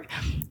homework.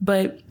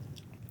 But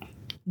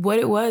what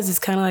it was is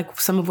kind of like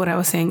some of what I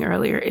was saying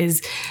earlier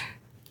is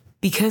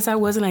because I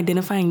wasn't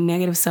identifying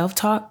negative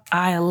self-talk,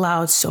 I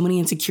allowed so many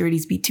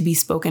insecurities to be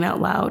spoken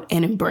out loud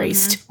and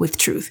embraced with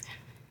truth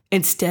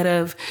instead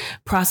of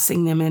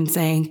processing them and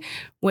saying,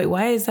 wait,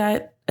 why is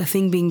that a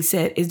thing being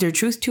said? Is there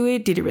truth to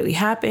it? Did it really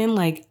happen?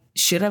 Like,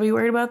 should I be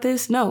worried about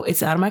this? No,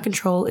 it's out of my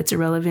control. It's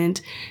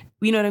irrelevant.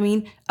 You know what I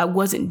mean? I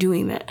wasn't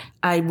doing that.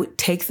 I would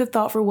take the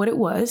thought for what it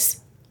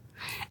was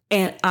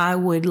and I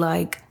would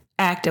like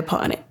act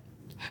upon it.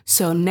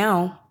 So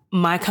now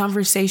my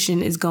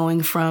conversation is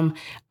going from,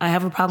 I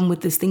have a problem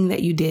with this thing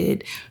that you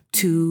did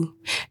to,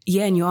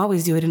 yeah, and you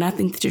always do it. And I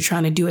think that you're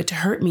trying to do it to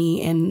hurt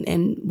me.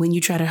 And when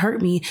you try to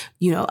hurt me,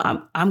 you know,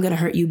 I'm going to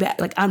hurt you back.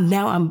 Like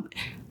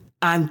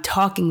I'm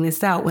talking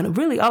this out when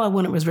really all I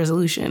wanted was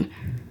resolution.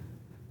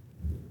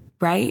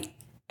 Right?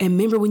 And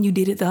remember when you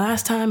did it the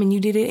last time and you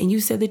did it and you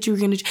said that you were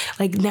going to,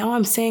 like, now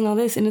I'm saying all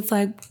this and it's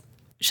like,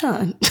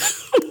 Shon.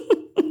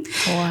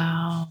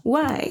 Wow.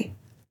 Why?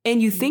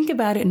 And you think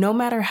about it, no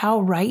matter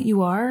how right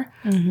you are,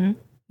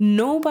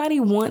 nobody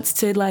wants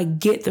to like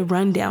get the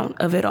rundown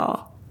of it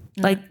all.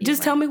 Like,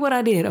 just tell me what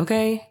I did,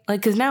 okay?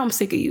 Like, because now I'm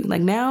sick of you.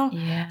 Like, now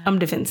I'm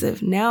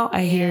defensive. Now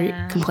I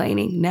hear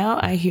complaining. Now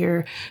I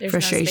hear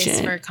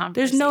frustration.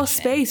 There's no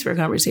space for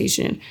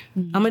conversation.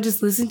 I'm going to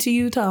just listen to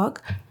you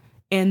talk.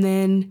 And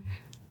then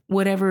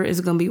whatever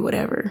is going to be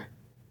whatever.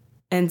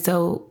 And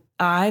so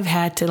I've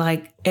had to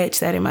like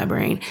etch that in my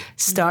brain.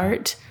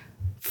 Start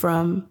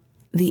from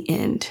the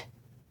end.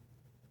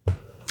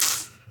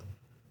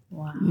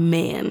 Wow.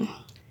 Man.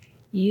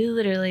 You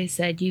literally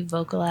said you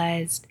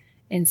vocalized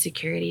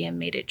insecurity and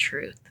made it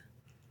truth.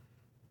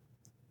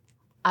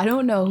 I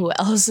don't know who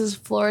else is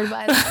floored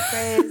by that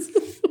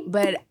phrase,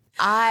 but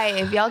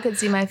if y'all could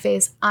see my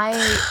face,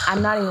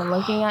 I'm not even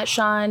looking at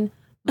Shon.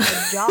 My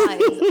jaw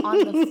is on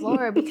the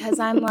floor because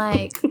I'm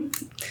like,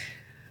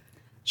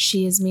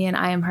 she is me and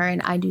I am her and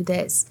I do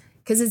this.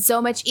 Because it's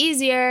so much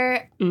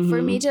easier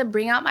for me to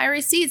bring out my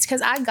receipts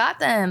because I got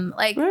them.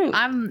 Like,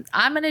 I'm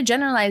going to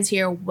generalize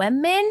here.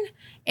 Women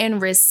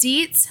and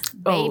receipts,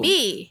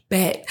 baby.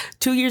 Bet.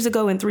 2 years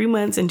ago in 3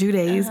 months and 2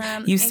 days,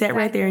 you sat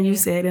right there and you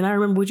said, and I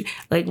remember what you,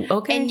 like,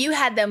 okay. And you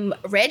had them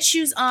red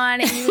shoes on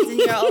and you was in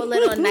your old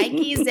little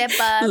Nike zip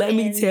up. Let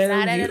me tell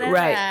you,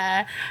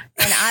 right.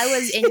 And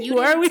and you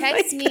didn't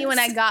text me when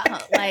I got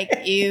home. Like,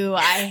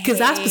 because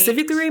I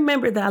specifically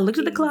remember that I looked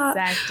at the clock.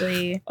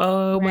 Exactly.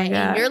 Oh my God.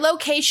 And your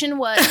location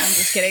was, I'm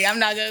just kidding. I'm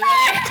not going to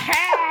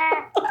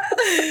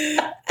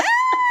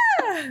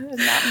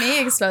Not me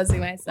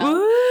exposing myself.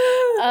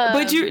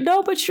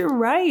 But you're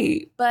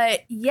right.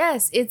 But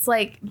yes, it's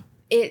like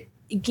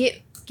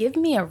give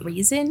me a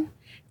reason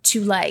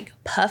to like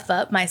puff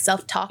up my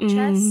self-talk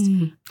chest.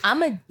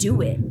 I'ma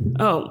do it.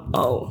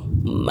 Oh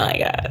my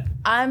God.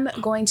 I'm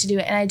going to do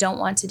it, and I don't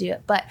want to do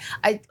it. But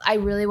I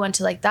really want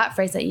to, like that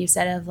phrase that you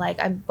said of like,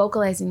 I'm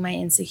vocalizing my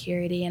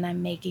insecurity and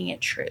I'm making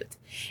it truth.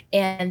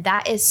 And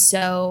that is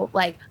so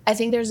like, I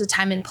think there's a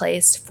time and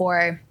place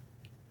for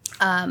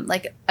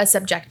like a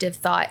subjective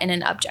thought and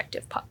an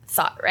objective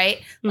thought,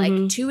 right?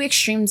 Like two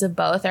extremes of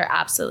both are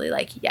absolutely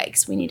like,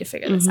 yikes, we need to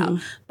figure this out.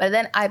 But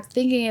then I'm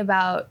thinking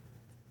about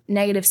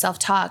negative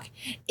self-talk.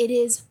 It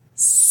is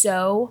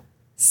so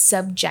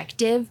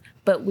subjective,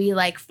 but we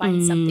like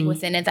find something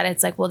within it that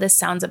it's like, well, this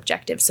sounds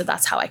objective, so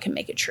that's how I can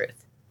make it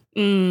truth.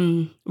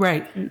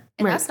 Right. And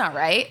that's not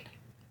right.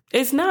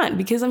 It's not,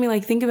 because I mean,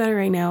 like, think about it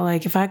right now.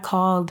 Like, if I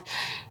called,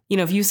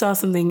 if you saw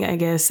something, I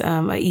guess,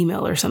 an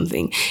email or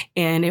something,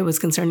 and it was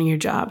concerning your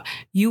job,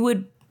 you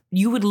would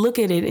look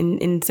at it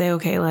and say,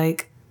 okay,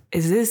 like,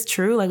 is this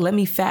true? Like, let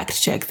me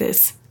fact check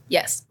this.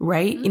 Yes.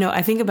 Right.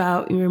 I think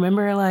about, you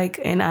remember, like,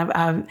 and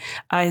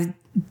I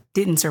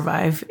didn't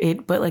survive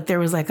it, but like there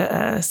was like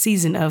a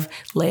season of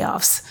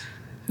layoffs.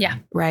 Yeah.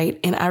 Right.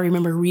 And I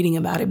remember reading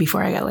about it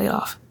before I got laid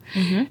off.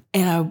 And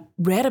I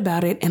read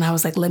about it and I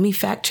was like, let me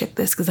fact check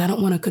this, because I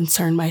don't want to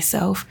concern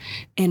myself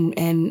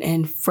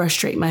and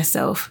frustrate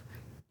myself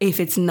if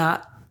it's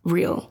not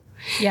real.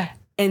 Yeah.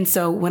 And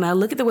so when I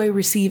look at the way we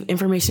receive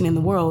information in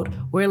the world,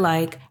 we're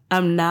like, I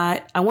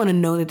want to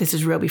know that this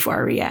is real before I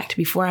react,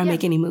 before I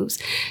make any moves.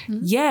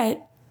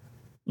 Yet,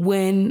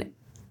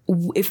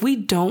 if we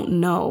don't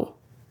know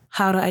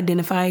how to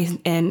identify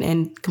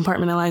and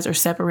compartmentalize or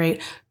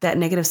separate that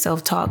negative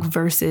self-talk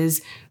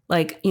versus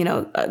like,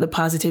 the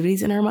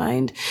positivities in our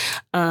mind,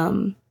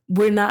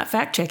 we're not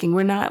fact checking.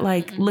 We're not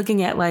like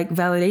looking at like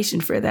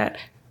validation for that.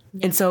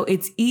 And so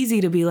it's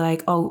easy to be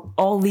like, oh,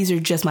 all these are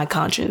just my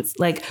conscience.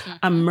 Like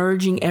I'm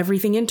merging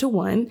everything into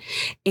one.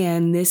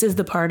 And this is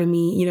the part of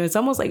me, it's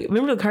almost like,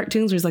 remember the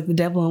cartoons where it's like the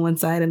devil on one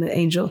side and the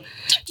angel?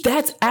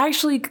 That's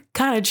actually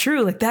kind of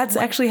true. Like that's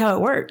actually how it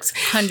works.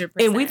 100%.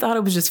 And we thought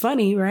it was just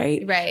funny,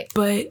 right? Right.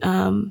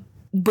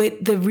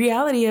 But the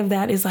reality of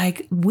that is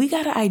like, we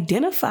got to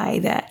identify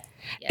that.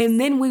 Yes. And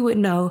then we would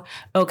know,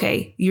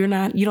 okay, you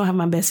don't have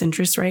my best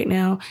interest right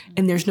now.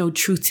 And there's no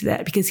truth to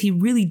that, because he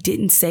really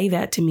didn't say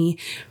that to me.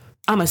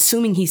 I'm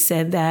assuming he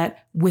said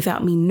that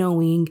without me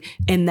knowing.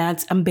 And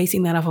I'm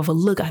basing that off of a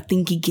look I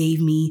think he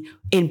gave me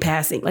in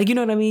passing. Like, you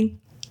know what I mean?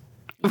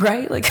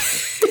 Right? Like,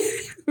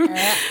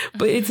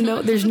 but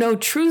there's no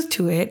truth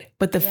to it.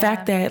 But the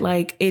fact that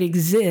like it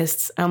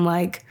exists, I'm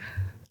like,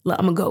 I'm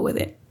gonna go with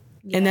it.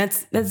 Yeah. And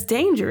that's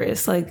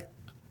dangerous. Like,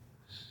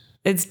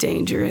 it's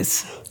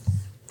dangerous.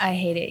 I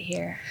hate it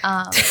here.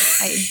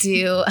 I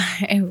do.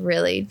 I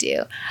really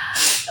do.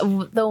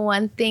 The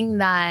one thing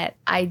that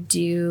I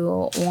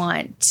do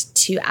want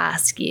to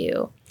ask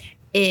you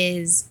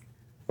is,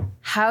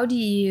 how are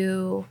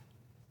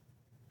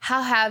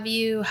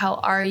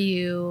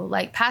you,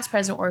 like past,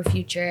 present, or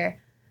future,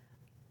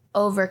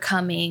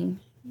 overcoming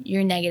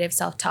your negative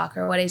self-talk,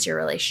 or what is your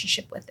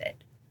relationship with it?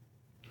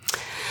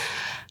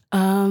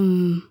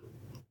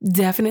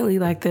 Definitely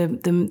like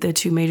the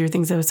two major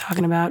things I was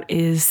talking about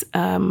is,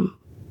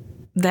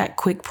 that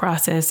quick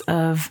process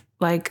of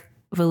like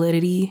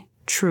validity,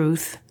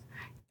 truth,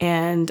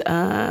 and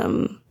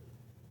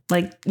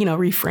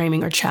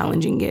reframing or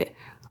challenging it.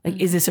 Like,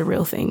 is this a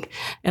real thing?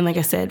 And like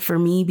I said, for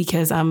me,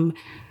 because I'm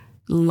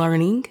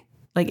learning,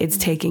 like it's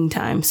taking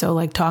time. So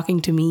like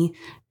talking to me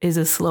is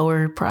a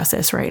slower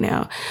process right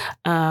now.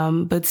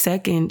 But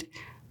second,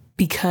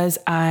 because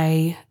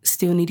I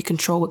still need to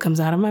control what comes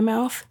out of my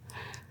mouth.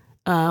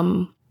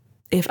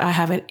 If I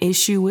have an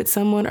issue with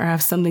someone or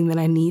have something that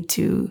I need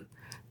to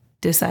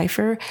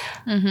decipher,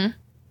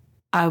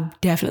 I'm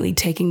definitely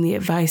taking the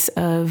advice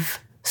of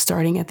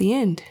starting at the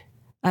end.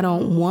 I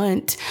don't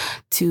want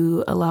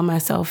to allow my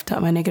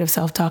negative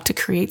self-talk to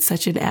create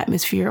such an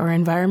atmosphere or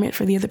environment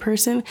for the other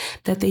person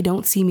that they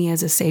don't see me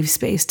as a safe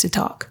space to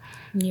talk.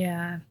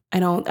 Yeah.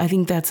 I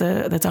think that's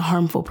a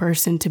harmful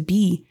person to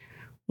be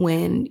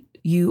when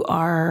you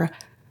are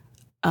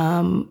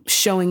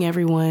showing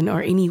everyone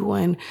or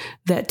anyone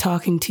that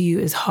talking to you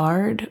is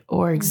hard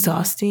or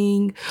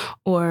exhausting,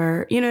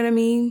 or, you know what I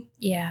mean?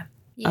 Yeah.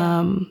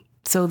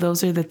 So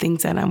those are the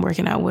things that I'm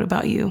working out. What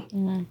about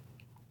you?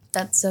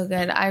 That's so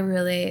good.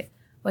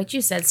 What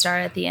you said,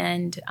 start at the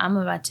end. I'm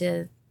about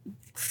to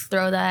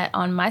throw that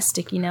on my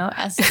sticky note,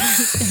 as I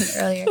mentioned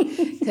earlier,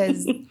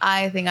 because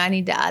I think I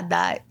need to add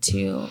that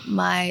to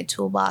my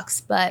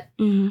toolbox. But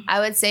I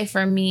would say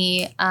for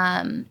me,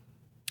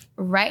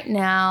 right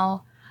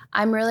now,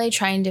 I'm really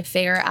trying to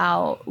figure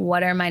out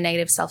what are my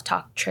negative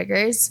self-talk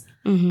triggers.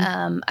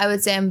 I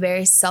would say I'm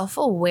very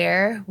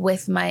self-aware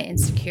with my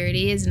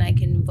insecurities and I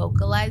can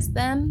vocalize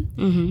them.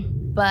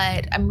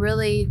 But I'm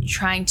really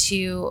trying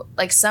to,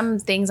 like, some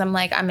things I'm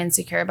like, I'm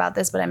insecure about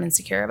this, but I'm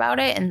insecure about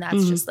it. And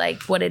that's just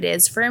like what it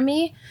is for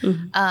me.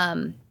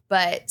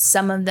 But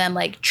some of them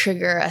like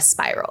trigger a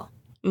spiral.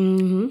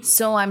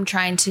 So I'm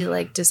trying to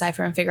like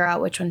decipher and figure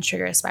out which ones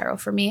trigger a spiral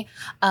for me.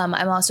 I'm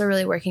also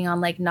really working on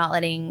like not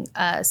letting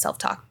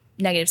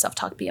negative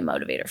self-talk be a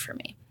motivator for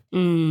me.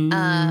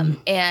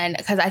 And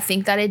because I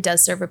think that it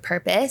does serve a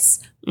purpose,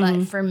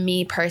 but for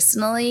me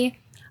personally,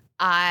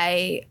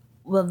 I'm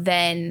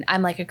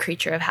like a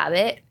creature of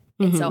habit.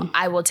 And so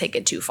I will take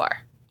it too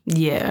far.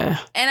 Yeah.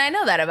 And I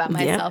know that about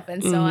myself.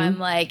 And so I'm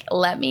like,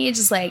 let me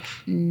just like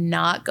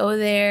not go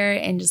there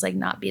and just like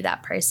not be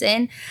that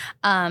person.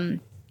 And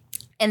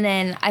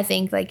then I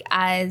think like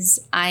as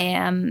I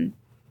am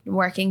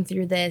working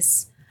through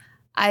this,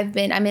 I'm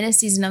in a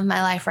season of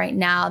my life right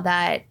now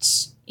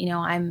that, you know,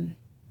 I'm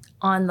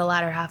on the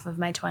latter half of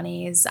my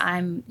 20s.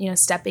 I'm, you know,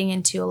 stepping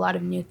into a lot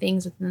of new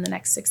things within the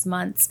next 6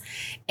 months.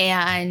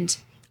 And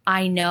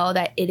I know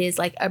that it is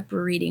like a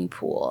breeding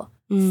pool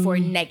for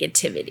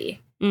negativity.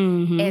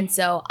 And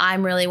so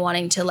I'm really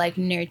wanting to like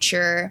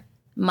nurture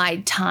my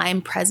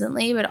time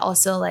presently, but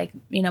also like,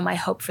 you know, my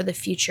hope for the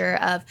future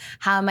of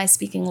how am I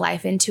speaking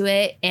life into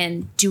it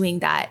and doing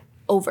that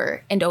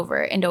over and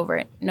over and over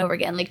and over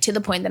again, like to the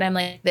point that I'm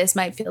like, this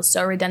might feel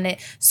so redundant,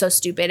 so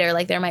stupid, or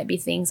like there might be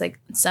things like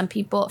some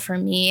people, for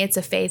me, it's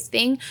a faith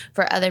thing.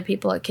 For other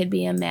people, it could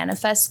be a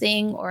manifest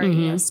thing or,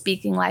 you know,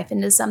 speaking life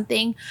into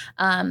something.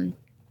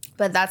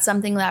 But that's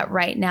something that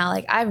right now,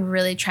 like I'm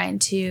really trying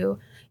to,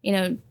 you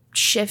know,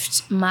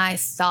 shift my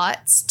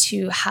thoughts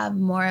to have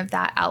more of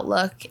that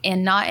outlook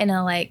and not in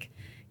a like,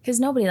 because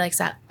nobody likes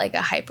that, like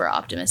a hyper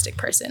optimistic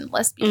person.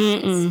 Let's be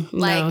honest.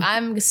 Like, no.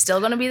 I'm still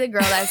going to be the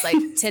girl that's like,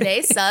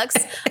 today sucks.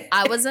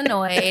 I was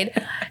annoyed.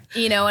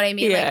 You know what I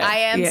mean? Yeah, like, I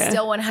am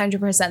still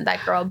 100%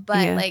 that girl.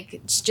 But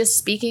like, just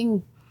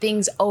speaking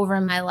things over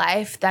in my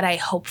life that I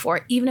hope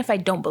for, even if I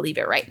don't believe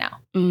it right now.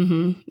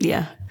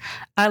 Yeah,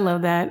 I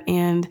love that.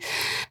 And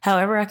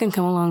however I can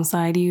come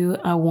alongside you,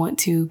 I want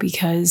to,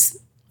 because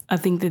I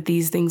think that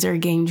these things are a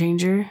game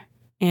changer.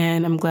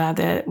 And I'm glad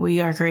that we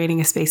are creating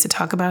a space to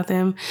talk about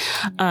them.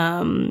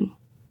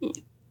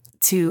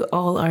 To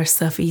all our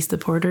Stuffy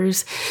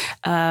supporters,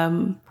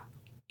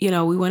 you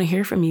know, we want to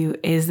hear from you.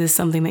 Is this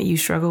something that you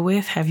struggle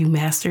with? Have you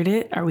mastered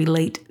it? Are we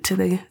late to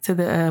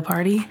the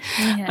party?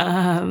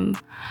 Yeah.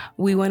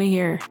 We want to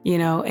hear, you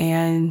know,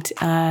 and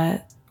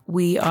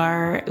we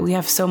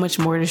have so much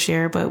more to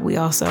share, but we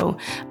also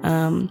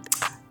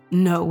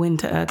know when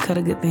to cut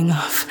a good thing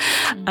off.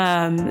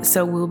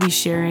 So we'll be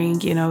sharing,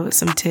 you know,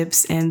 some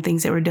tips and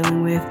things that we're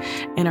dealing with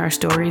in our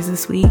stories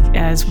this week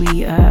as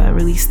we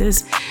release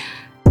this.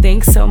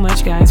 Thanks so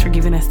much, guys, for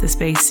giving us the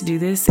space to do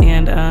this.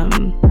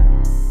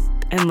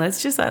 And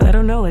let's just, I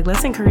don't know, like,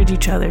 let's encourage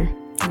each other.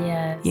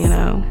 Yes. You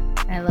know?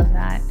 I love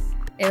that.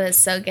 It was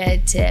so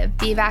good to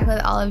be back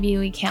with all of you.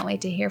 We can't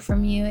wait to hear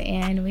from you,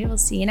 and we will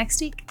see you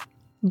next week.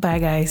 Bye,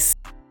 guys.